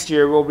A, next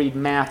year, we'll read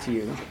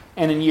Matthew.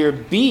 And in Year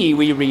B,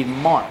 we read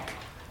Mark.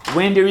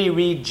 When do we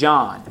read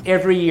John?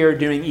 Every year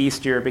during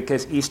Easter,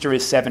 because Easter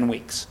is 7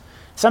 weeks.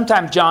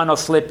 Sometimes John will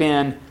slip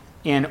in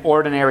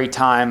ordinary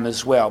time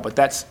as well, but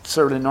that's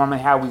sort of normally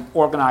how we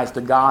organize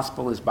the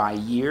gospel is by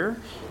year.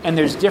 And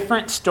there's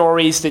different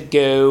stories that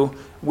go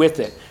with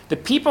it. The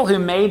people who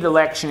made the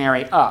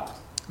lectionary up,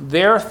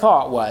 their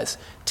thought was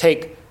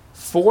take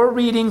 4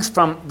 readings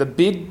from the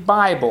big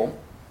Bible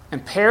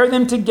and pair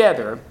them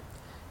together,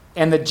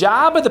 and the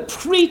job of the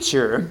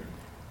preacher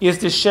is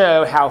to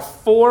show how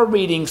 4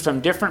 readings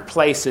from different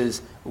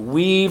places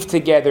weave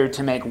together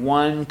to make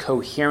one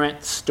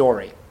coherent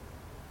story.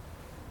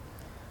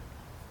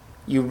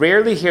 You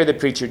rarely hear the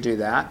preacher do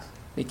that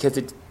because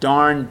it's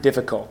darn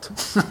difficult.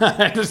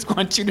 I just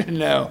want you to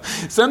know.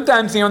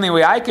 Sometimes the only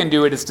way I can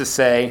do it is to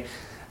say,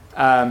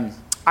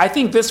 I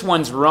think this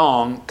one's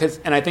wrong,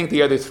 and I think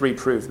the other 3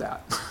 prove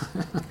that.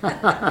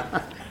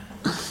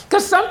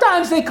 Because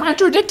sometimes they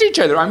contradict each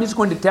other. I'm just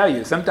going to tell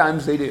you,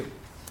 sometimes they do,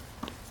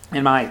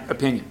 in my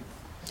opinion.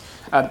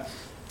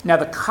 Now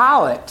the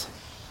collect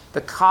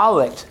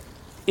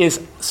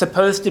is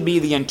supposed to be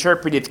the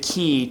interpretive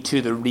key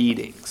to the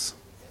readings.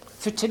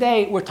 So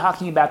today we're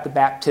talking about the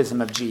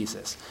baptism of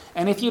Jesus.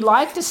 And if you'd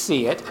like to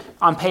see it,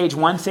 on page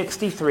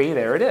 163,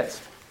 there it is.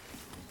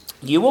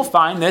 You will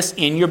find this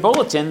in your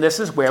bulletin. This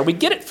is where we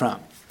get it from.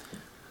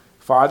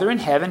 Father in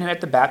heaven, who at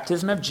the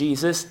baptism of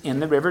Jesus in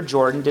the river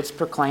Jordan didst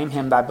proclaim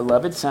him thy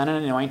beloved Son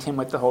and anoint him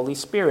with the Holy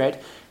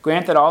Spirit,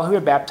 grant that all who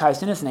are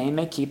baptized in his name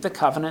may keep the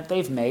covenant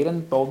they've made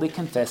and boldly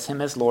confess him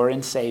as Lord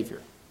and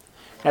Savior.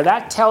 Now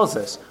that tells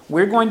us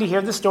we're going to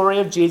hear the story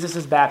of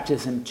Jesus'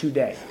 baptism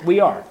today. We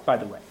are, by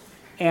the way.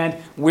 And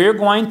we're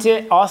going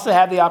to also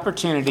have the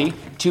opportunity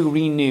to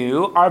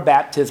renew our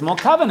baptismal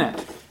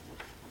covenant.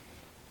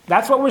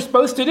 That's what we're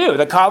supposed to do.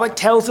 The collect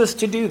tells us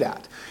to do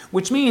that.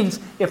 Which means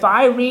if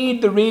I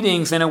read the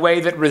readings in a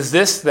way that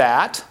resists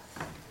that,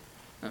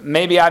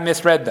 maybe I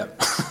misread them.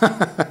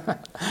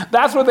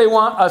 That's what they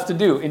want us to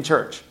do in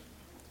church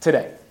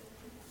today.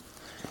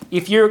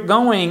 If you're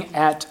going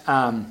at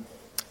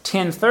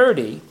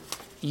 10:30,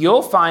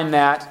 you'll find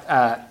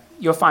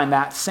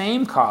that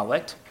same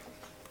collect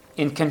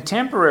in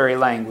contemporary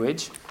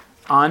language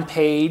on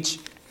page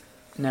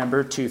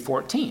number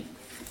 214.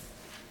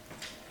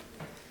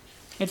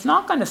 It's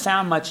not going to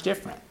sound much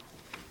different.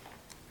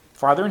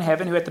 Father in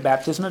heaven, who at the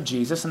baptism of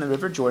Jesus in the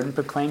river Jordan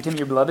proclaimed him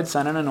your beloved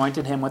Son and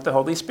anointed him with the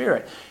Holy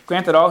Spirit.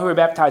 Grant that all who are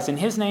baptized in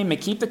his name may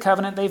keep the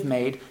covenant they've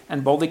made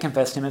and boldly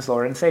confess him as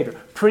Lord and Savior.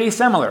 Pretty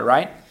similar,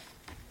 right?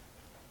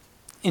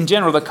 In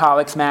general, the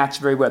collects match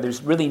very well.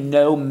 There's really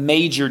no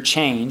major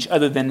change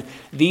other than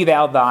thee,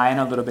 thou, thy, and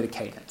a little bit of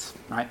cadence,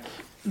 right?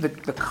 The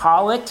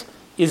collect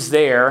is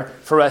there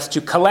for us to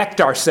collect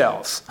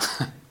ourselves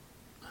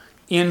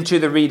into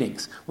the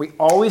readings. We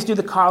always do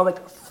the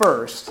collect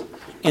first,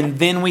 and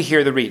then we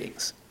hear the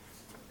readings.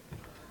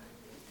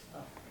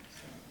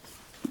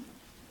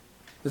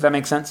 Does that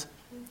make sense?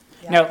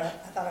 Yeah, Now, I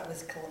thought it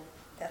was,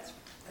 that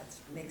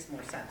makes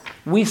more sense.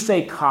 we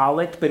say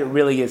collect, but it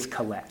really is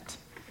collect.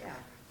 Yeah.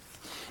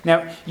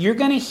 Now, you're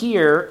going to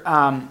hear,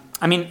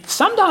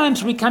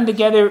 sometimes we come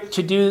together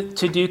to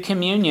do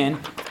communion,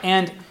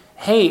 and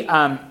hey,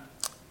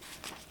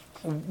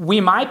 we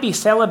might be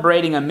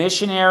celebrating a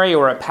missionary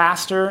or a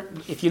pastor.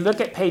 If you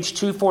look at page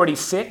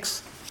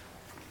 246,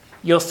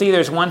 you'll see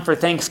there's one for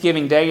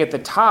Thanksgiving Day at the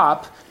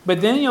top,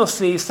 but then you'll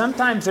see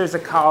sometimes there's a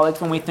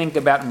collect when we think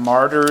about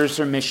martyrs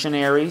or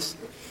missionaries.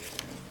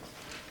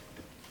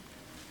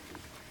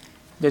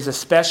 There's a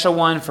special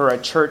one for a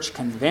church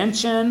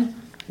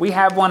convention. We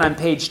have one on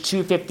page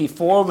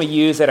 254 we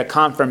use at a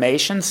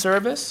confirmation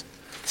service.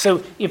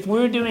 So if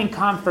we're doing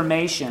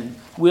confirmation,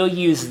 we'll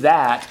use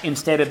that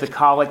instead of the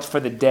collect for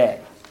the day.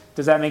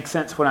 Does that make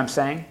sense what I'm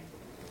saying?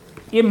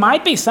 It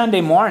might be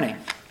Sunday morning,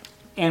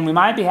 and we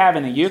might be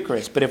having the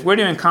Eucharist, but if we're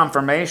doing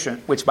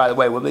confirmation, which, by the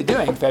way, we'll be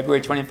doing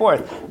February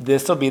 24th,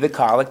 this will be the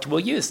collect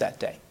we'll use that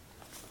day.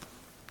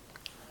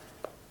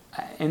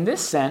 In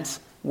this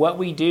sense, what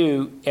we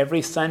do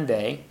every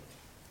Sunday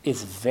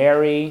is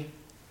very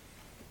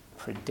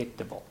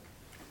predictable.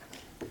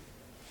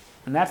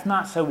 And that's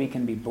not so we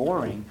can be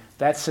boring.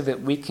 That's so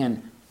that we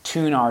can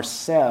tune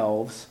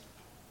ourselves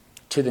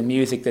to the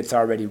music that's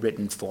already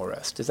written for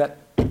us. Does that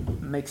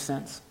make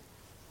sense?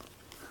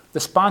 The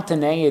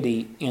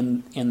spontaneity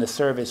in the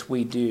service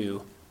we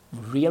do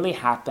really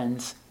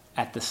happens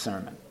at the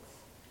sermon.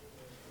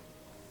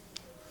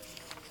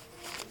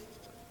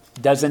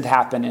 Doesn't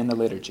happen in the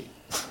liturgy.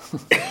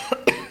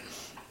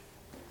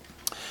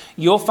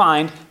 You'll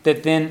find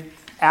that then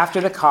after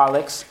the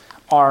collects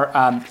are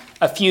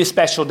a few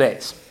special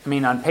days. I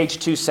mean, on page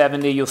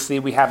 270, you'll see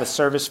we have a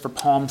service for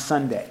Palm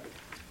Sunday.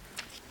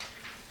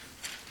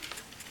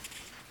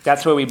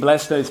 That's where we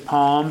bless those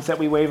palms that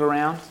we wave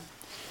around.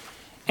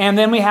 And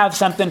then we have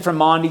something for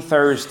Maundy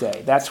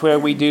Thursday. That's where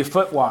we do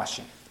foot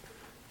washing.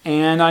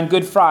 And on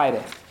Good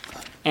Friday.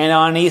 And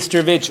on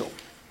Easter Vigil.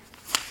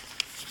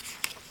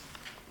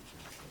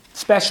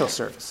 Special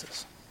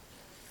services.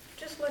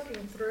 Just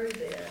looking through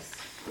this,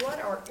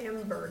 what are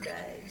Ember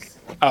Days?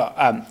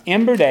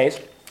 Ember Days,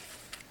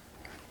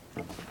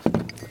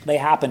 they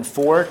happen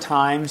 4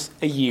 times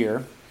a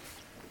year.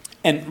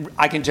 And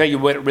I can tell you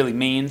what it really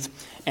means.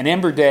 An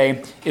Ember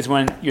Day is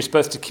when you're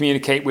supposed to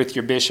communicate with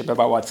your bishop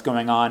about what's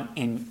going on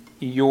in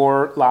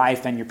your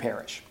life and your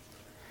parish.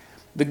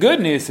 The good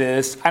news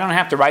is I don't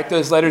have to write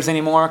those letters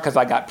anymore because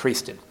I got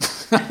priested.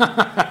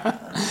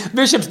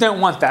 Bishops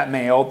don't want that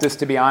mail, just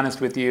to be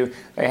honest with you.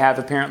 They have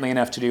apparently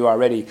enough to do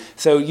already.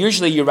 So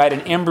usually you write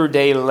an Ember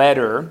Day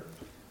letter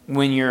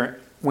when you're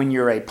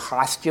a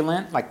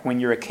postulant, like when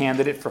you're a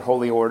candidate for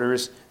holy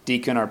orders,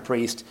 deacon or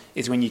priest,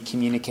 is when you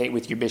communicate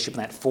with your bishop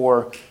in that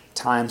 4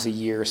 times a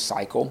year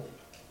cycle.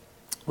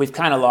 We've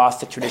kind of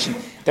lost the tradition.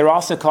 They're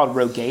also called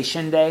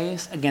rogation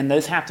days. Again,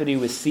 those have to do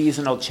with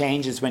seasonal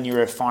changes when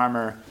you're a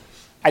farmer.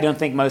 I don't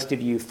think most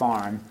of you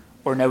farm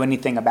or know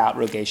anything about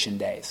rogation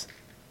days.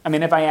 I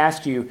mean, if I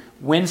asked you,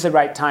 when's the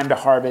right time to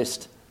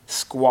harvest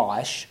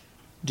squash,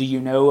 do you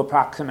know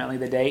approximately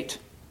the date?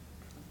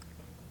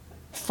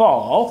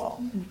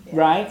 Fall,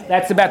 right?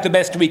 That's about the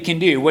best we can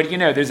do. What do you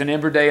know? There's an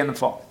Ember Day in the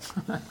fall.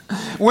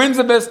 When's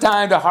the best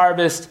time to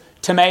harvest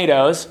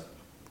tomatoes?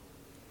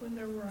 When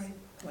they're ripe.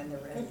 When they're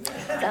ready.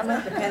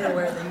 Depending on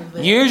where they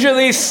live.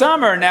 Usually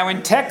summer. Now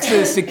in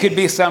Texas, it could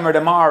be summer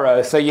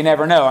tomorrow, so you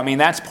never know. I mean,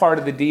 that's part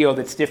of the deal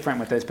that's different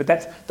with this, but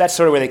that's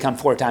sort of where they come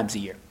 4 times a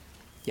year.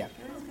 Yeah.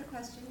 Can I ask a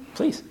question?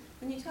 Please.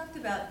 When you talked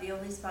about the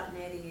only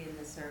spontaneity in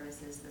the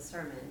service is the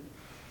sermon,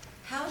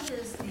 how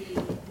does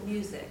the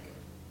music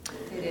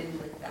fit in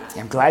with that?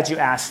 I'm glad you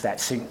asked that.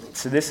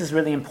 So this is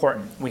really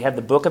important. We have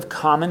the Book of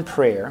Common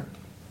Prayer.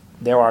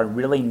 There are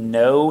really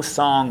no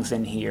songs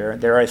in here.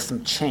 There is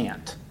some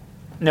chant.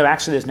 No,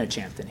 actually, there's no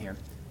chant in here.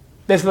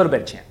 There's a little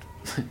bit of chant.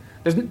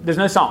 there's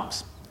no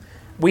songs.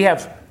 We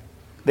have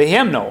the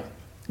hymnal,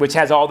 which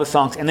has all the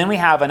songs, and then we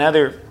have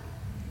another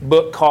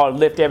book called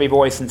Lift Every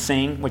Voice and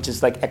Sing, which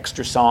is like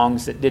extra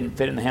songs that didn't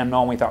fit in the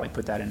hymnal, and we thought we'd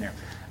put that in there.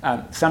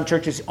 Some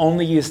churches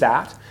only use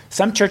that.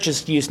 Some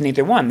churches use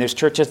neither one. There's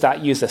churches that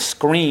use a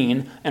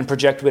screen and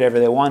project whatever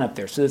they want up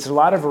there. So there's a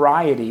lot of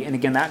variety, and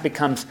again, that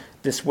becomes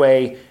this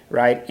way,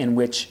 right, in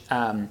which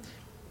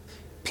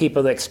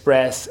people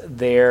express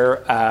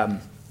their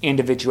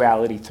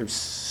individuality through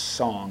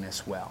song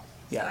as well.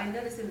 Yeah. So I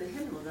noticed in the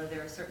hymnal, though,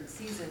 there are certain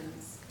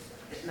seasons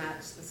that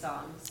match the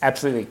songs.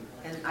 Absolutely.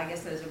 And I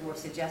guess those are more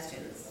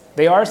suggestions.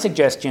 They are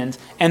suggestions.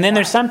 And then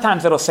there's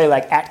sometimes it'll say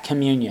like at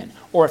communion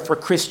or for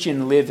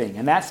Christian living.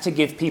 And that's to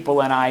give people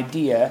an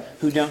idea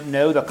who don't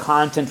know the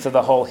contents of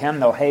the whole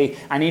hymnal. Hey,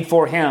 I need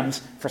 4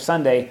 hymns for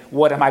Sunday.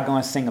 What am I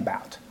going to sing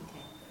about?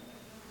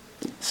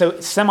 So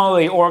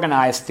similarly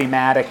organized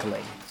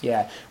thematically.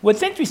 Yeah.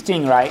 What's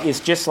interesting, right, is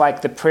just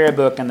like the prayer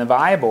book and the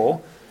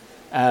Bible,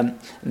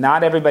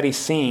 not everybody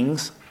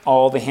sings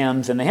all the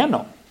hymns in the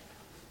hymnal.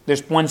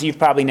 There's ones you've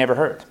probably never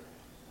heard.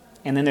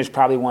 And then there's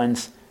probably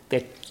ones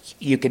that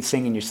you could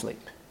sing in your sleep,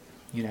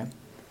 you know?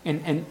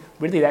 And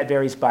really that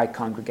varies by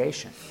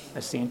congregation.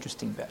 That's the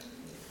interesting bit.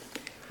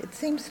 It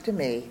seems to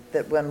me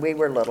that when we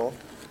were little,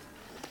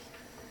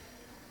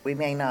 we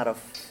may not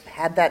have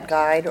had that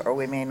guide or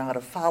we may not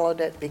have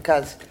followed it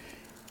because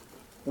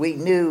we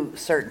knew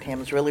certain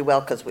hymns really well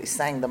because we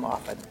sang them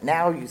often.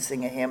 Now you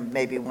sing a hymn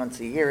maybe once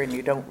a year and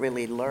you don't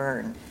really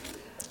learn.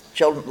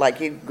 Children, like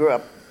you grew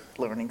up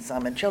learning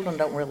some, and children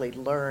don't really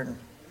learn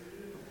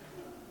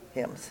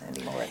hymns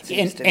anymore. It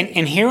seems to me.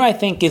 And here I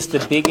think is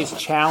the biggest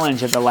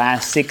challenge of the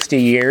last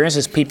 60 years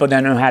is people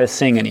don't know how to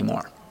sing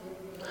anymore.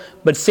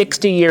 But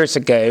 60 years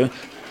ago,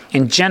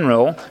 in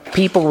general,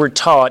 people were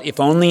taught, if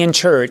only in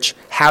church,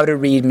 how to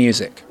read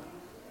music.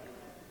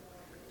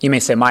 You may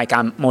say, Mike,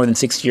 I'm more than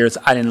 60 years,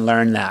 I didn't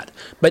learn that.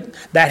 But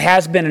that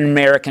has been an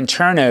American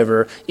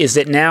turnover, is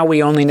that now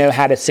we only know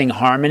how to sing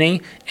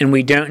harmony, and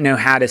we don't know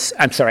how to,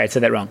 I'm sorry, I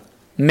said that wrong,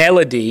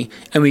 melody,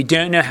 and we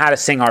don't know how to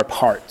sing our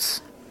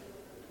parts.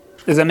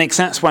 Does that make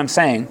sense what I'm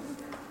saying?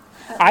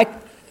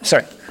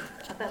 Sorry.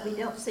 But we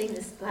don't sing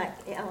this, like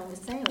Alan was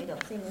saying, we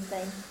don't sing the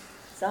same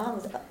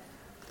songs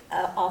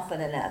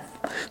often enough.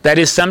 That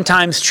is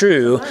sometimes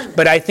true,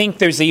 but I think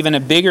there's even a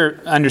bigger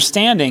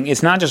understanding.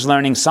 It's not just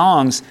learning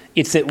songs,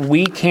 it's that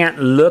we can't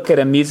look at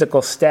a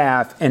musical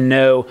staff and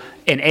know,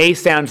 an A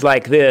sounds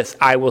like this,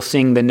 I will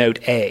sing the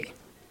note A.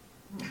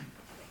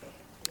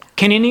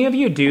 Can any of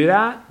you do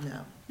that?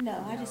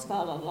 No, I just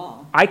follow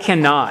along. I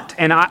cannot.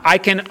 And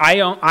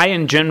I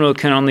in general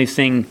can only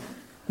sing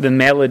the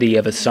melody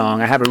of a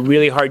song. I have a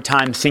really hard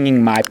time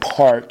singing my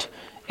part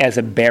as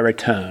a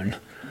baritone.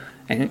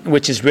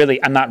 Which is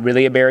really, I'm not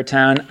really a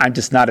baritone. I'm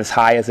just not as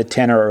high as a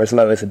tenor or as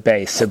low as a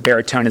bass. So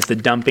baritone is the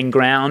dumping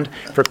ground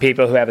for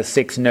people who have a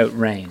 6-note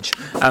range.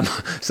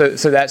 So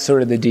that's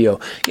sort of the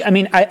deal. I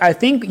mean, I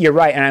think you're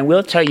right. And I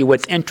will tell you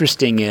what's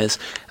interesting is,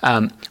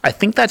 I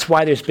think that's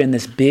why there's been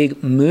this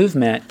big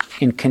movement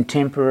in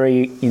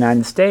contemporary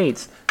United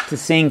States to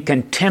sing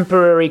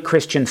contemporary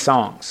Christian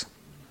songs.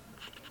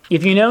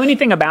 If you know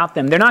anything about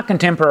them, they're not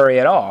contemporary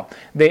at all.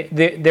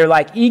 They're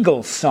like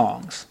Eagles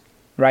songs,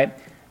 right?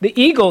 The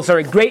Eagles are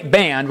a great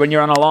band when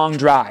you're on a long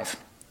drive.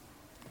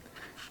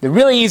 They're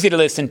really easy to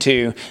listen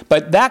to,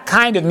 but that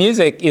kind of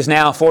music is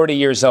now 40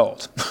 years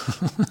old.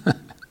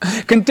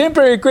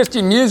 Contemporary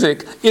Christian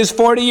music is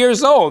 40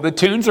 years old. The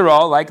tunes are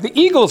all like the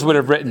Eagles would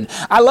have written.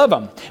 I love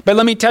them. But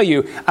let me tell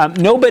you,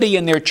 nobody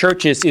in their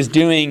churches is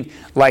doing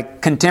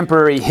like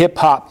contemporary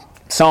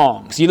hip-hop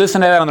songs. You listen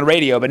to that on the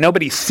radio, but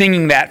nobody's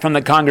singing that from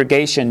the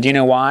congregation. Do you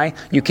know why?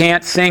 You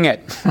can't sing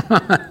it.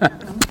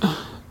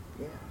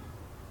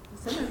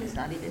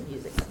 Not even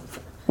music.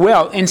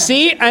 Well,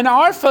 and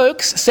our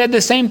folks said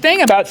the same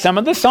thing about some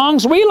of the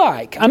songs we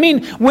like. I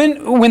mean,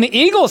 when the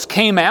Eagles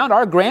came out,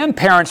 our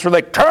grandparents were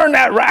like, turn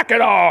that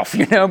racket off,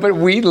 but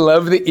we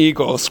love the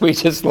Eagles. We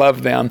just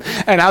love them.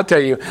 And I'll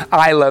tell you,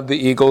 I love the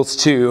Eagles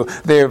too.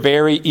 They're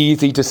very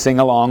easy to sing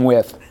along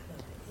with.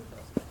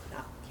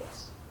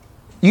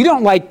 You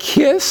don't like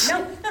Kiss?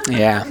 No.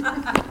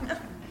 Yeah.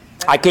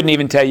 I couldn't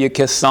even tell you a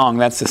Kiss song.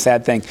 That's the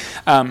sad thing.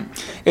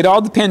 It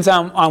all depends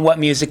on what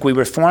music we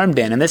were formed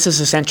in. And this is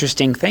this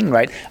interesting thing,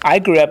 right? I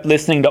grew up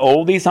listening to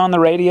oldies on the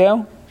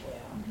radio.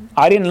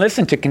 I didn't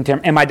listen to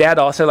contemporary. And my dad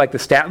also liked the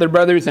Statler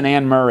Brothers and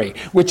Anne Murray,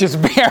 which is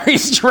very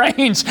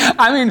strange.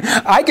 I mean,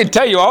 I could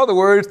tell you all the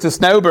words to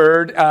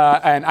Snowbird,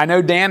 and I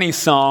know Danny's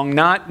song,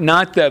 not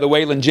the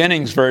Waylon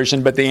Jennings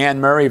version, but the Anne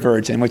Murray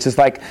version, which is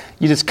like,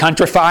 you just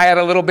countrify it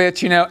a little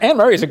bit, Anne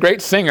Murray's a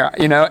great singer,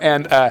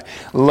 and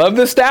love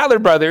the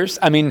Statler Brothers.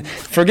 I mean,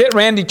 forget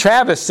Randy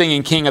Travis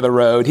singing King of the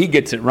Road. He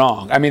gets it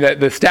wrong. I mean,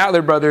 the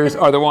Statler Brothers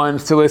are the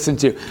ones to listen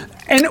to.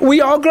 And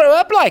we all grow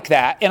up like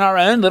that in our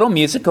own little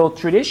musical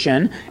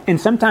tradition. And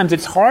sometimes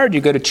it's hard. You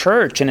go to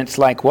church and it's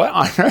like, what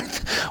on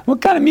earth? What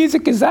kind of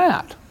music is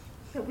that?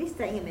 But we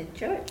sang them in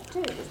church,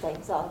 too, the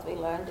same songs we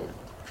learned in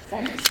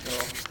Sunday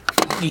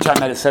school. You talking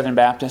about a Southern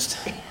Baptist?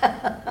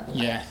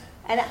 Yeah.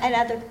 And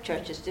other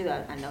churches, too,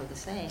 I know the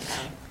same.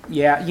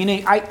 Yeah,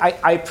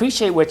 I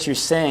appreciate what you're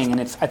saying,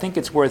 and I think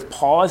it's worth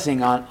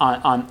pausing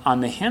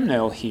on the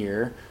hymnal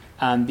here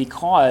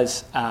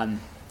because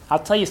I'll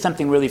tell you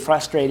something really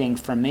frustrating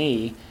for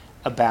me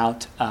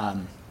about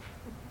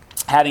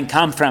having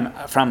come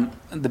from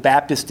the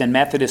Baptist and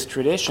Methodist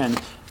tradition.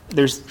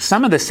 There's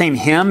some of the same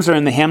hymns are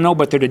in the hymnal,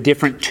 but they're to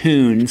different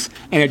tunes,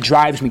 and it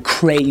drives me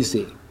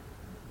crazy.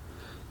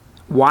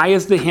 Why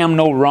is the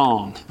hymnal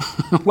wrong?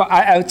 Well,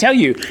 I'll tell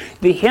you,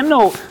 the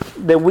hymnal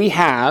that we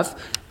have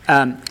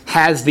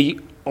has the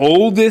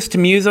oldest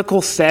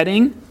musical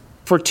setting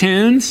for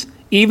tunes,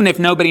 even if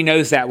nobody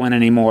knows that one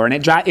anymore, and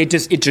it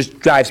just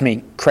drives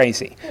me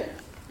crazy.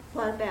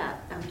 What about,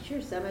 I'm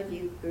sure some of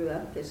you grew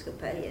up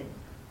Episcopalian.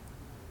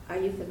 Are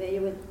you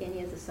familiar with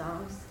any of the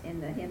songs in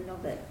the hymnal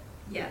that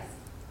Yes.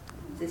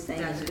 the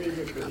same as we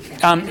would be?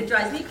 It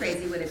drives me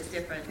crazy when it's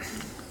different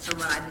from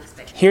what I'm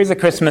expecting. Here's a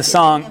Christmas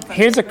song.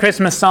 Here's a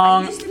Christmas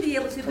song. I used to be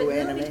able to, but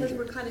now because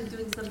we're kind of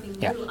doing something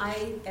Yeah. new,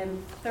 I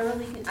am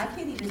thoroughly, I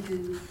can't even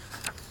do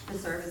the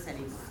service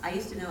anymore. I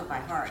used to know it by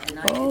heart, and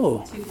now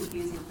Oh. it's too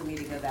confusing for me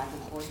to go back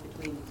and forth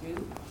between the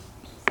two.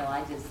 So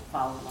I just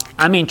follow along.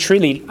 I mean,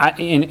 truly,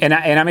 and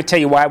I'm going to tell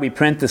you why we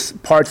print this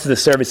parts of the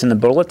service in the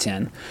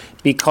bulletin,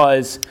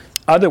 because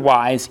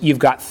otherwise you've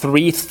got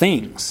three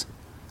things.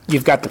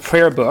 You've got the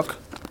prayer book,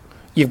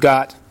 you've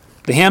got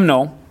the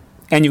hymnal,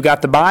 and you've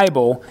got the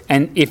Bible,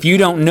 and if you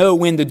don't know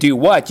when to do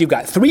what, you've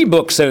got three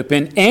books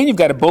open, and you've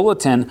got a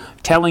bulletin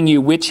telling you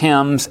which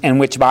hymns and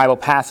which Bible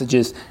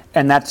passages,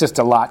 and that's just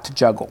a lot to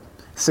juggle.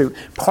 So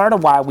part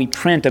of why we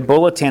print a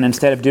bulletin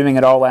instead of doing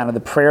it all out of the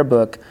prayer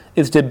book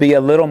is to be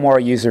a little more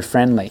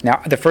user-friendly.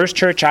 Now, the first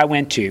church I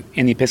went to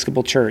in the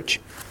Episcopal Church,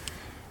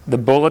 the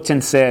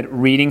bulletin said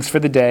readings for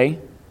the day,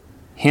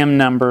 hymn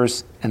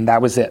numbers, and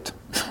that was it.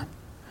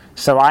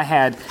 So I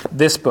had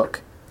this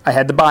book. I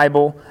had the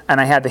Bible,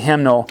 and I had the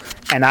hymnal,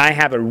 and I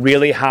have a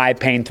really high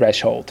pain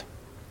threshold.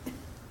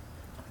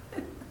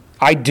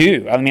 I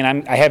do. I mean,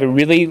 I have a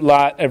really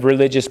lot of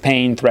religious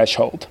pain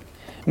threshold.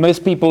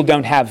 Most people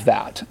don't have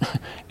that.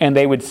 And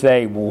they would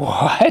say,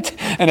 what?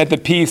 And at the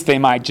peace, they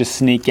might just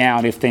sneak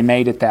out if they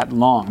made it that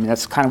long. I mean,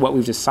 that's kind of what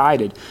we've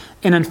decided.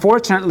 And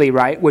unfortunately,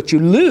 right, what you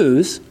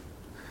lose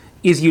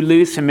is you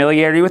lose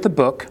familiarity with the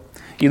book,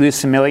 you lose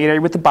familiarity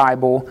with the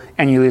Bible,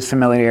 and you lose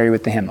familiarity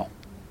with the hymnal.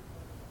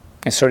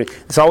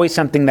 It's always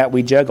something that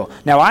we juggle.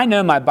 Now, I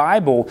know my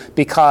Bible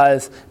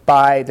because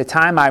by the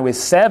time I was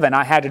 7,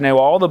 I had to know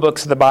all the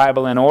books of the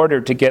Bible in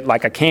order to get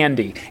like a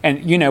candy.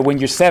 And, when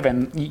you're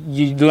 7,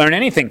 you learn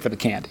anything for the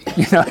candy.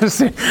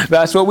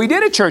 That's what we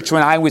did at church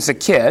when I was a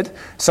kid.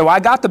 So I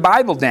got the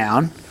Bible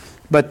down,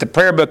 but the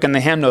prayer book and the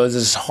hymnals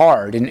is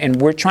hard.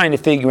 And we're trying to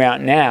figure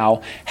out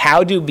now,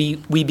 how do we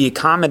be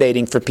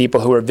accommodating for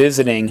people who are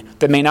visiting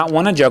that may not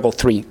want to juggle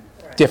 3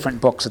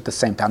 different books at the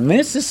same time?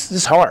 This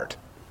is hard.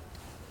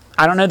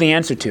 I don't know the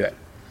answer to it.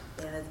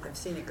 And I've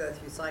seen it go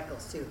through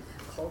cycles too.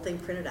 The whole thing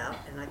printed out,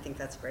 and I think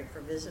that's great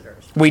for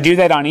visitors. We do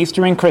that on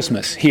Easter and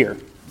Christmas here.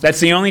 That's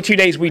the only 2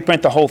 days we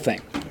print the whole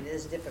thing. It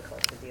is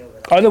difficult to deal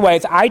with.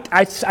 Otherwise,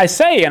 I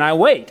say, and I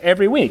wait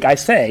every week, I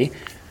say,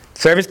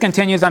 service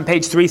continues on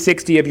page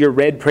 360 of your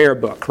red prayer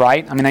book,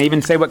 right? I mean, I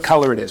even say what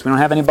color it is. We don't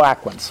have any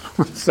black ones.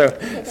 That's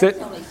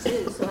only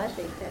 2, so I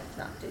think that's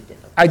not too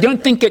difficult. I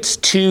don't think it's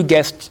too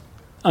guest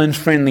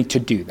unfriendly to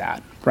do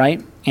that,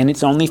 right? And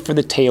it's only for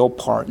the tail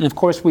part. And of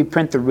course, we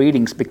print the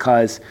readings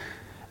because,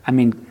 I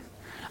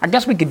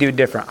guess we could do it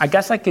different. I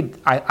guess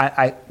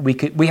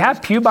we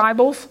have pew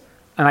Bibles,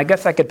 and I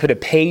guess I could put a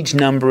page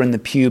number in the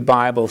pew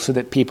Bible so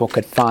that people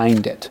could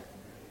find it.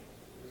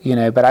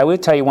 But I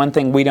would tell you one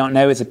thing we don't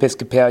know as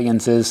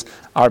Episcopalians is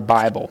our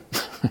Bible.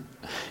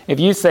 If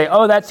you say,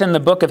 oh, that's in the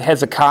book of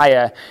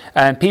Hezekiah,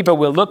 and people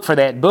will look for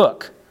that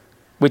book,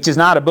 which is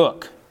not a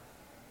book.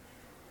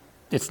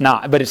 It's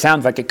not, but it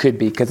sounds like it could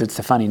be because it's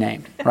a funny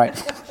name, right?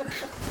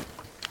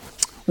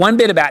 One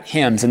bit about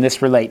hymns, and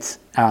this relates.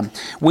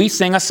 We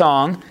sing a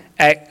song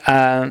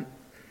at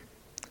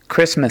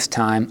Christmas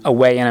time,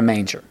 Away in a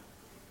Manger.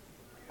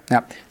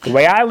 Now, the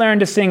way I learned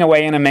to sing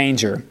Away in a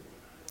Manger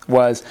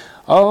was,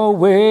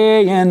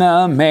 away in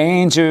a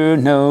manger,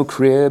 no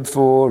crib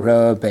for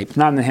a babe.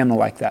 Not in the hymnal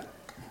like that.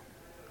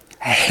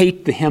 I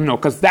hate the hymnal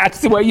because that's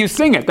the way you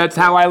sing it. That's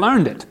how I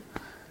learned it.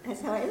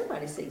 That's how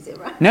everybody sings it,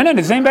 right? No,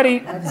 did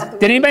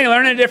anybody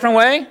learn it a different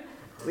way?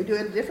 We do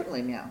it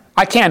differently now.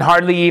 I can't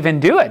hardly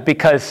even do it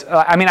because,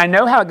 I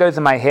know how it goes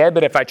in my head,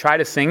 but if I try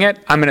to sing it,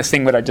 I'm going to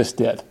sing what I just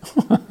did.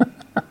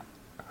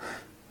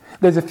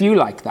 There's a few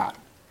like that.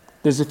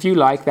 There's a few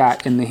like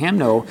that in the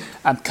hymnal.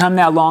 Come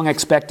Thou Long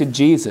Expected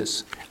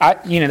Jesus.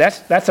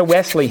 That's a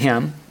Wesley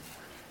hymn.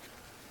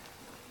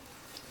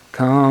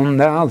 Come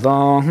Thou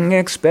Long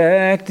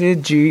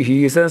Expected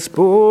Jesus,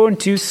 born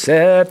to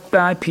set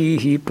Thy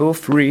people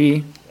free.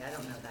 Yeah, I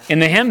don't know that. In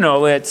the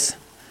hymnal, it's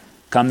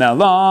Come Thou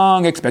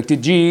Long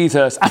Expected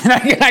Jesus.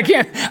 I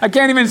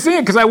can't even sing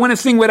it because I want to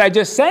sing what I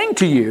just sang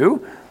to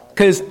you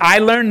because I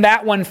learned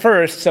that one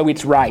first, so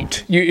it's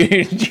right.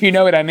 You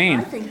know what I mean?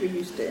 I think we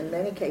used to, in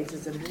many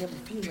cases, and we have a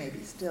few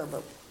maybe still,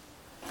 but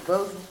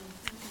both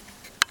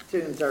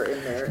tunes are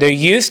in there. There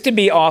used to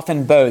be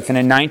often both, and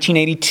in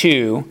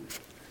 1982,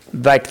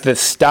 like the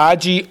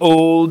stodgy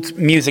old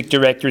music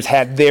directors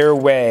had their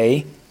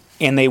way,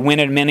 and they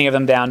winted many of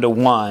them down to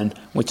one,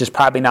 which is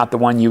probably not the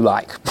one you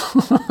like.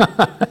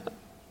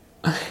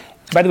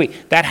 By the way,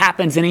 that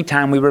happens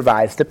anytime we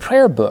revise the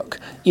prayer book,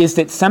 is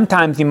that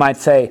sometimes you might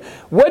say,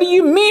 what do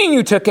you mean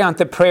you took out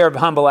the prayer of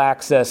humble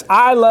access?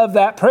 I love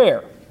that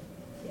prayer.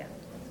 Yeah, I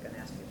was going to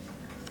ask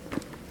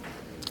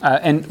you.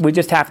 And we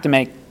just have to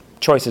make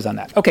choices on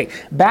that. Okay,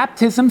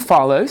 baptism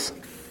follows.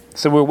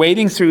 So we're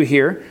wading through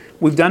here.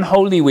 We've done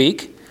Holy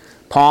Week,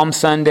 Palm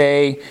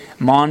Sunday,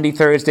 Maundy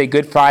Thursday,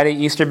 Good Friday,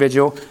 Easter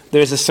Vigil.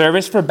 There's a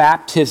service for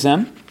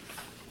baptism.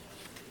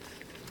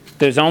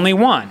 There's only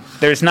one.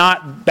 There's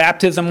not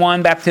baptism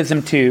 1,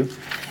 baptism 2.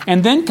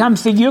 And then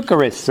comes the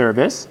Eucharist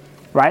service,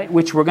 right,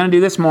 which we're going to do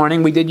this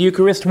morning. We did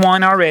Eucharist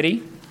 1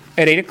 already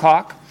at 8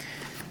 o'clock.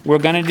 We're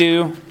going to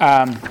do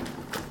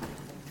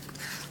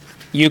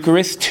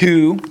Eucharist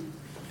 2.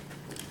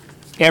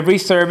 Every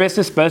service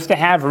is supposed to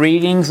have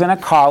readings and a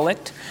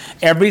collect.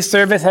 Every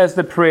service has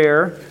the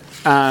prayer.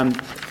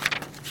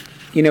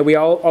 We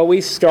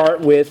always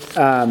start with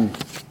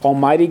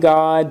Almighty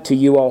God, to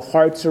you all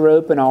hearts are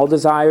open, all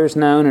desires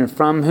known, and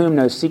from whom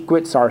no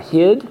secrets are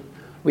hid.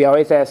 We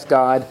always ask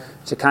God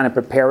to kind of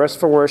prepare us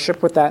for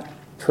worship with that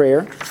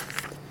prayer.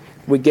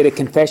 We get a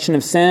confession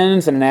of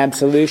sins and an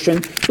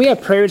absolution. We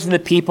have prayers of the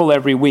people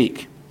every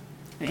week.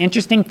 The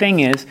interesting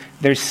thing is,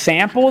 there's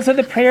samples of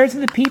the prayers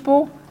of the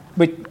people,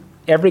 but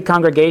every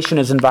congregation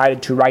is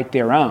invited to write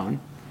their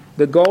own.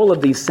 The goal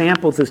of these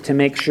samples is to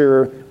make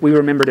sure we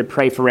remember to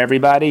pray for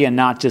everybody and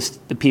not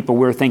just the people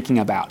we're thinking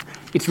about.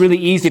 It's really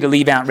easy to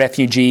leave out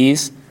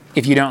refugees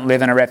if you don't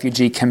live in a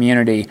refugee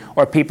community,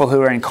 or people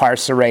who are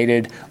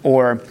incarcerated,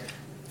 or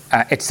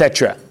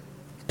etc.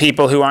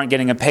 People who aren't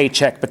getting a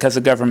paycheck because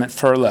of government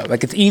furlough.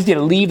 Like, it's easy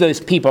to leave those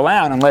people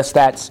out unless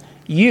that's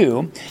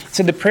you.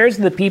 So the prayers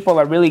of the people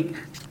are really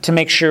to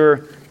make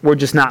sure we're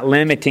just not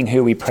limiting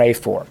who we pray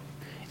for.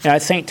 Now,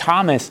 at St.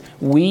 Thomas,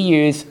 we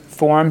use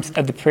forms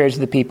of the prayers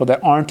of the people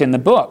that aren't in the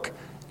book.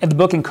 And the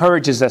book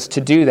encourages us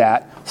to do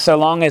that, so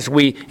long as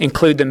we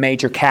include the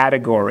major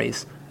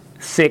categories: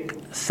 sick,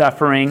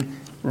 suffering,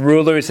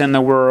 rulers in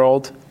the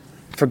world,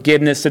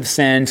 forgiveness of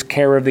sins,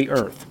 care of the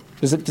earth.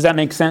 Does that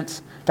make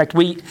sense? In fact,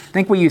 we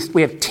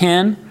have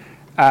 10.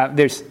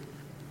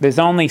 There's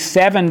only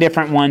 7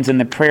 different ones in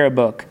the prayer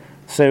book.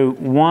 So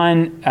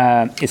one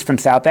is from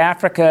South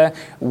Africa,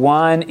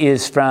 one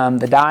is from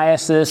the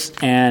diocese,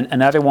 and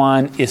another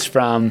one is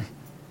from,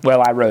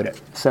 well, I wrote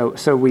it. So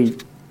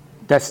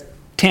that's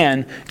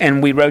 10,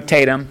 and we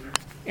rotate them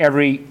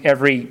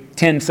every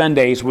 10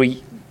 Sundays.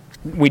 We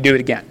do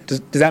it again.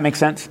 Does that make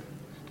sense?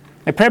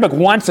 The prayer book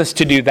wants us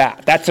to do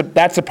that.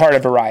 That's a part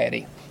of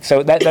variety.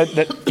 So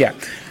yeah.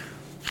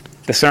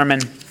 The sermon,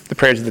 the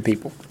prayers of the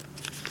people.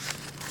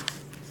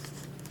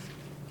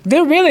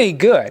 They're really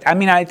good. I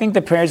mean, I think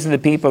the prayers of the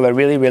people are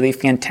really, really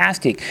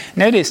fantastic.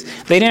 Notice,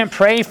 they didn't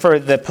pray for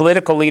the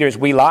political leaders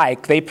we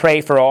like. They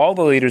pray for all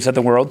the leaders of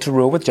the world to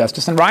rule with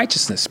justice and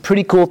righteousness.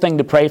 Pretty cool thing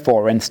to pray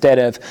for, instead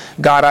of,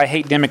 God, I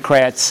hate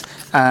Democrats,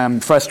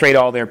 frustrate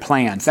all their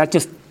plans. That's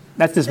just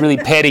really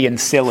petty and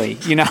silly.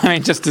 You know, I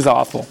mean, just as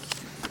awful.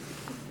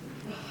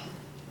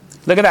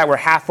 Look at that. We're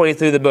halfway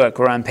through the book.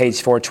 We're on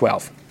page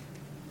 412.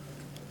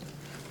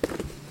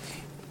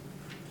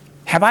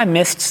 Have I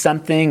missed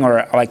something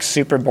or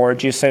super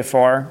bored you so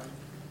far?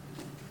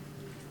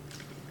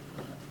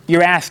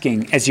 You're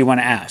asking as you want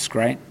to ask,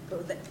 right?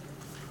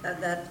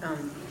 That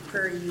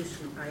prayer you used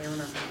from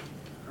Iona,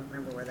 I don't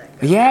remember where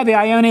that goes. Yeah, the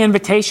Iona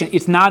invitation.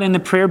 It's not in the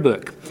prayer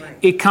book. Right.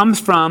 It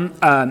comes from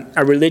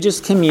a religious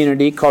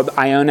community called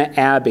Iona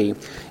Abbey.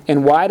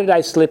 And why did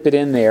I slip it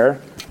in there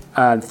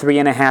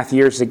 3.5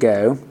 years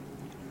ago?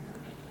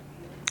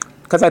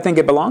 Because I think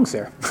it belongs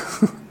there.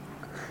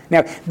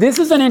 Now, this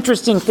is an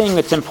interesting thing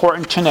that's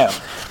important to know.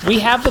 We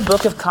have the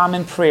Book of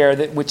Common Prayer,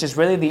 which is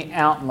really the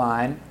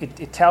outline.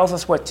 It tells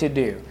us what to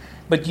do.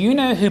 But you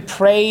know who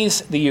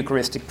prays the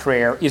Eucharistic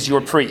prayer is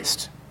your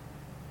priest.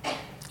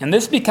 And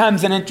this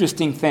becomes an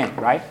interesting thing,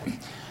 right?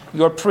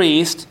 Your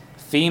priest,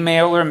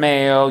 female or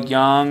male,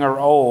 young or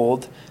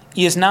old,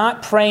 is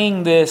not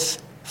praying this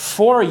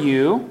for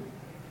you.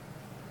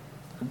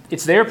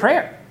 It's their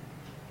prayer.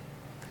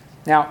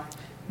 Now,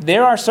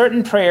 there are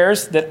certain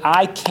prayers that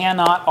I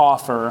cannot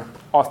offer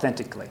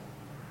authentically.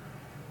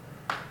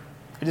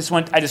 I just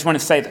want to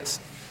say this.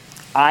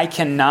 I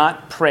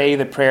cannot pray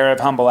the prayer of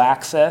humble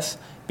access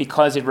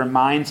because it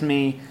reminds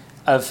me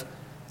of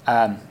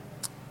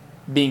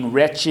being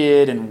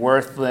wretched and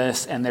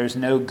worthless and there's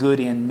no good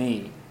in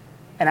me.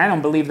 And I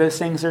don't believe those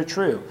things are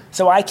true.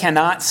 So I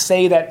cannot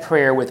say that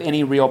prayer with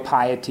any real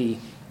piety,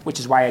 which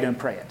is why I don't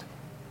pray it.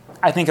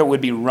 I think it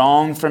would be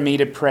wrong for me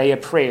to pray a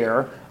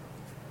prayer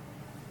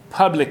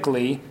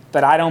publicly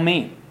that I don't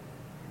mean.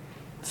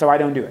 So I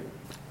don't do it.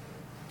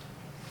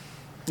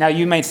 Now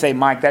you may say,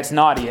 Mike, that's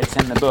naughty. It's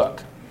in the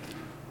book.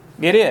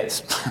 It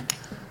is.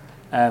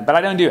 But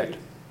I don't do it.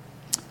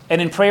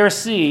 And in prayer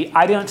C,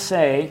 I don't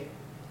say,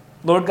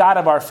 Lord God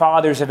of our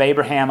fathers of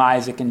Abraham,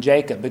 Isaac, and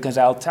Jacob, because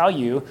I'll tell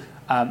you,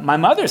 my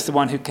mother's the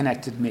one who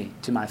connected me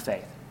to my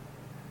faith.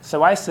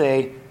 So I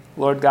say,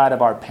 Lord God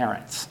of our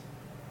parents,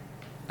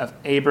 of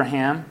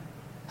Abraham,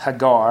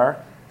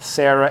 Hagar,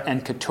 Sarah,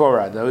 and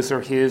Keturah. Those are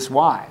his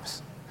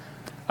wives.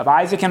 Of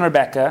Isaac and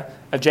Rebekah,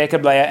 of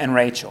Jacob, Leah, and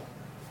Rachel.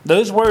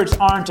 Those words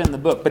aren't in the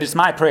book, but it's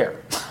my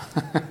prayer.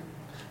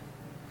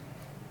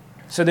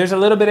 So there's a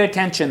little bit of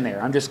tension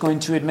there. I'm just going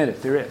to admit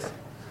it. There is.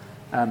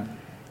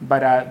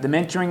 But the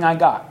mentoring I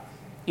got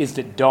is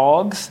that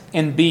dogs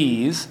and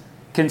bees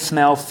can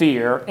smell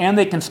fear, and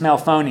they can smell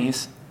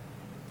phonies,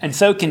 and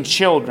so can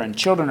children.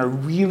 Children are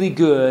really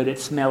good at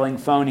smelling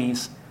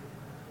phonies.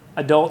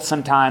 Adults,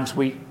 sometimes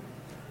we're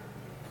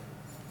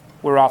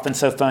often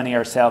so phony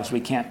ourselves we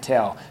can't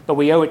tell. But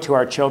we owe it to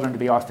our children to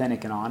be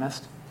authentic and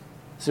honest.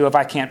 So if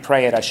I can't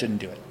pray it, I shouldn't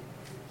do it.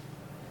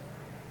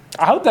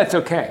 I hope that's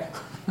okay.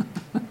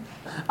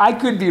 I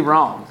could be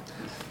wrong,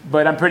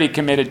 but I'm pretty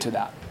committed to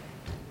that.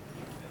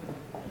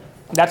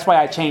 That's why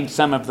I changed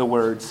some of the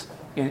words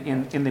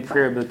in the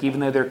prayer book. Even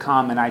though they're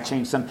common, I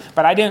changed some.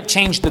 But I didn't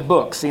change the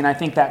book. See, and I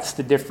think that's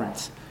the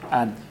difference.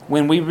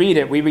 When we read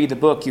the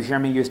book, you hear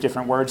me use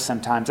different words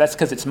sometimes. That's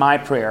because it's my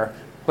prayer.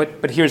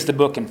 But here's the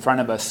book in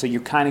front of us, so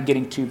you're kind of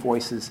getting two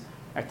voices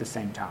at the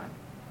same time.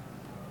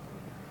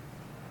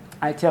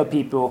 I tell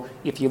people,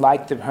 if you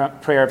like the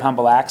prayer of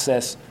humble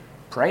access,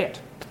 pray it.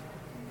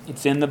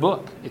 It's in the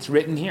book. It's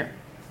written here.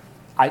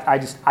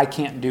 I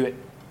can't do it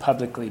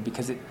publicly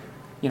because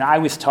I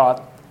was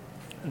taught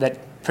that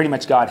pretty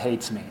much God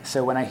hates me.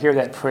 So when I hear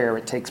that prayer,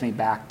 it takes me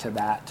back to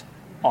that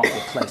awful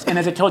place. And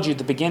as I told you at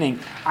the beginning,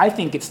 I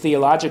think it's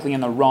theologically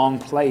in the wrong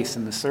place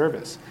in the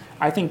service.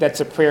 I think that's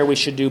a prayer we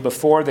should do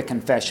before the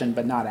confession,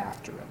 but not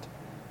after it.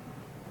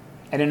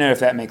 I don't know if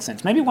that makes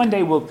sense. Maybe one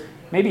day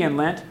maybe in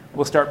Lent,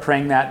 we'll start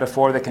praying that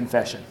before the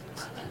confession.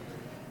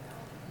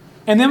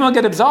 And then we'll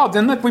get absolved.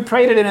 And look, we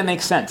prayed it and it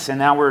makes sense. And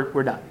now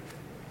we're done.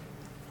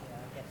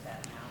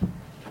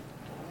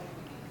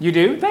 You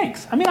do?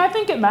 Thanks. I mean, I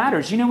think it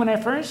matters. You know, when I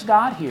first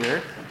got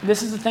here,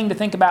 this is the thing to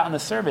think about in the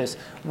service.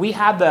 We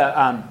had the...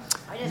 I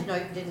just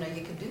didn't know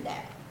you could do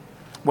that.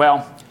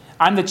 Well,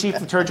 I'm the chief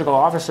liturgical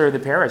officer of the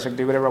parish. I can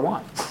do whatever I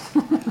want.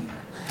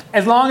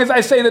 As long as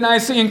I say the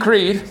Nicene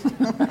Creed.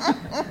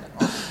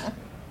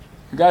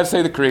 You got to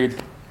say the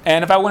creed.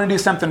 And if I want to do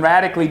something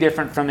radically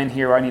different from in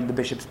here, I need the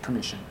bishop's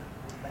permission.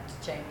 But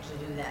to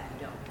do that,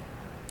 you don't.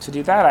 To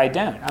do that, I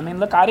don't. I mean,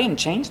 look, I didn't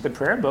change the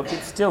prayer book.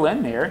 It's still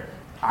in there.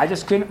 I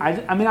just couldn't, I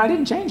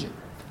didn't change it.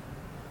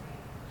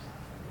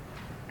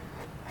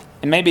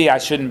 And maybe I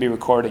shouldn't be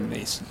recording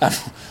these.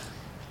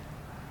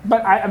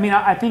 But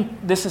I think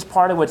this is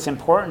part of what's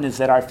important, is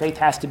that our faith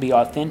has to be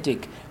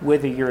authentic,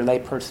 whether you're a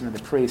layperson or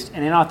the priest.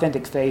 And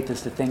inauthentic faith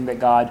is the thing that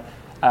God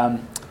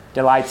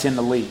delights in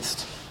the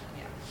least.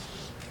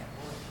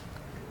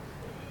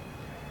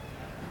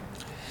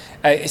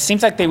 It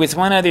seems like there was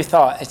one other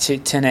thought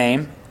to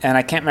name, and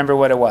I can't remember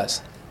what it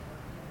was.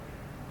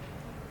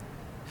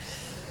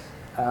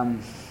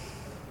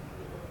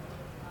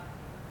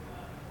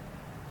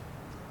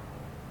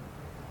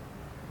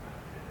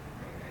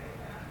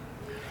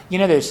 You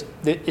know,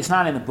 it's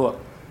not in the book.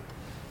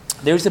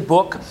 There's a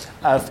book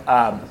of,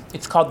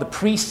 it's called The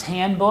Priest's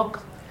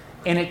Handbook,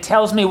 and it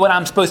tells me what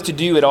I'm supposed to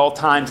do at all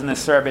times in the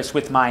service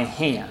with my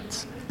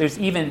hands. There's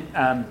even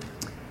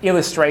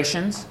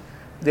illustrations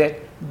that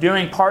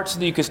during parts of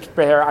the Eucharistic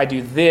prayer I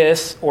do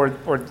this, or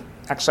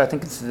actually I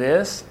think it's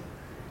this,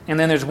 and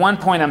then there's one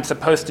point I'm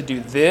supposed to do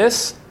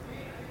this.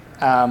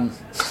 And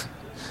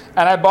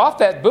I bought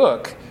that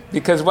book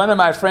because one of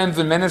my friends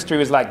in ministry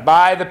was like,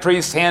 buy the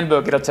priest's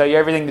handbook, it'll tell you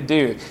everything to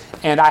do.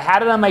 And I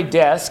had it on my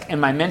desk, and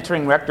my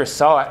mentoring rector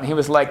saw it, and he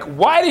was like,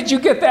 why did you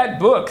get that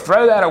book?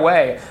 Throw that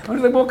away. I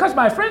was like, well, because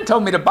my friend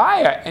told me to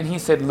buy it. And he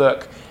said,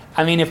 look,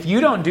 I mean, if you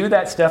don't do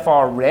that stuff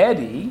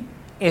already,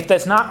 if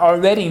that's not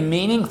already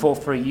meaningful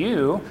for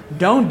you,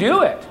 don't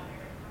do it.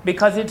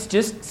 Because it's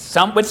just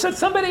what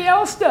somebody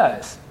else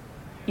does.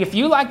 If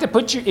you like to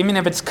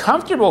if it's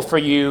comfortable for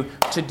you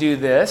to do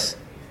this,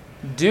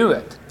 do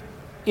it.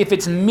 If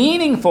it's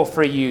meaningful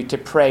for you to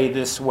pray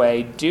this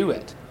way, do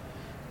it.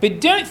 But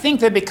don't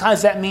think that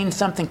because that means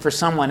something for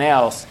someone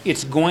else,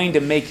 it's going to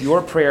make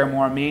your prayer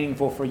more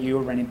meaningful for you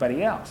or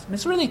anybody else. And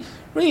it's really,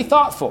 really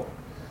thoughtful.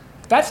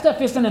 That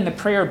stuff isn't in the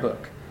prayer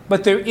book.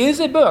 But there is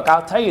a book,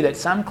 I'll tell you, that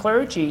some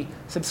clergy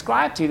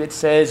subscribe to that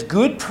says,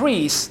 good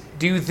priests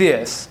do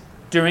this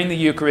during the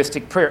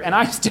Eucharistic prayer. And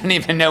I just don't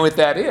even know what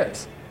that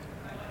is.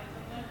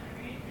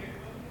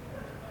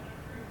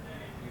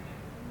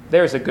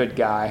 There's a good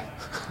guy.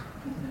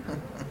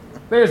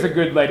 There's a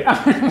good lady.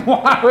 I mean,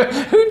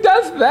 who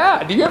does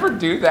that? Do you ever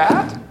do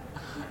that?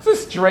 It's the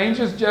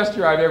strangest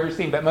gesture I've ever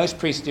seen, but most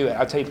priests do it.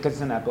 I'll tell you because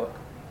it's in that book.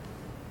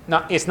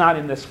 It's not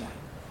in this one.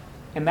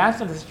 And that's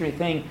the interesting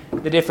thing,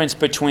 the difference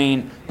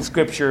between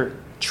Scripture,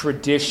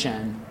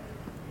 tradition,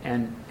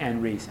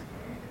 and reason.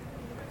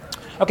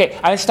 Okay,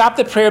 I stop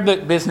the prayer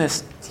book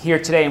business here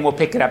today, and we'll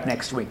pick it up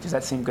next week. Does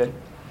that seem good?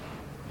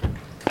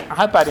 I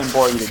hope I didn't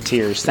bore you to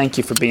tears. Thank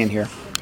you for being here.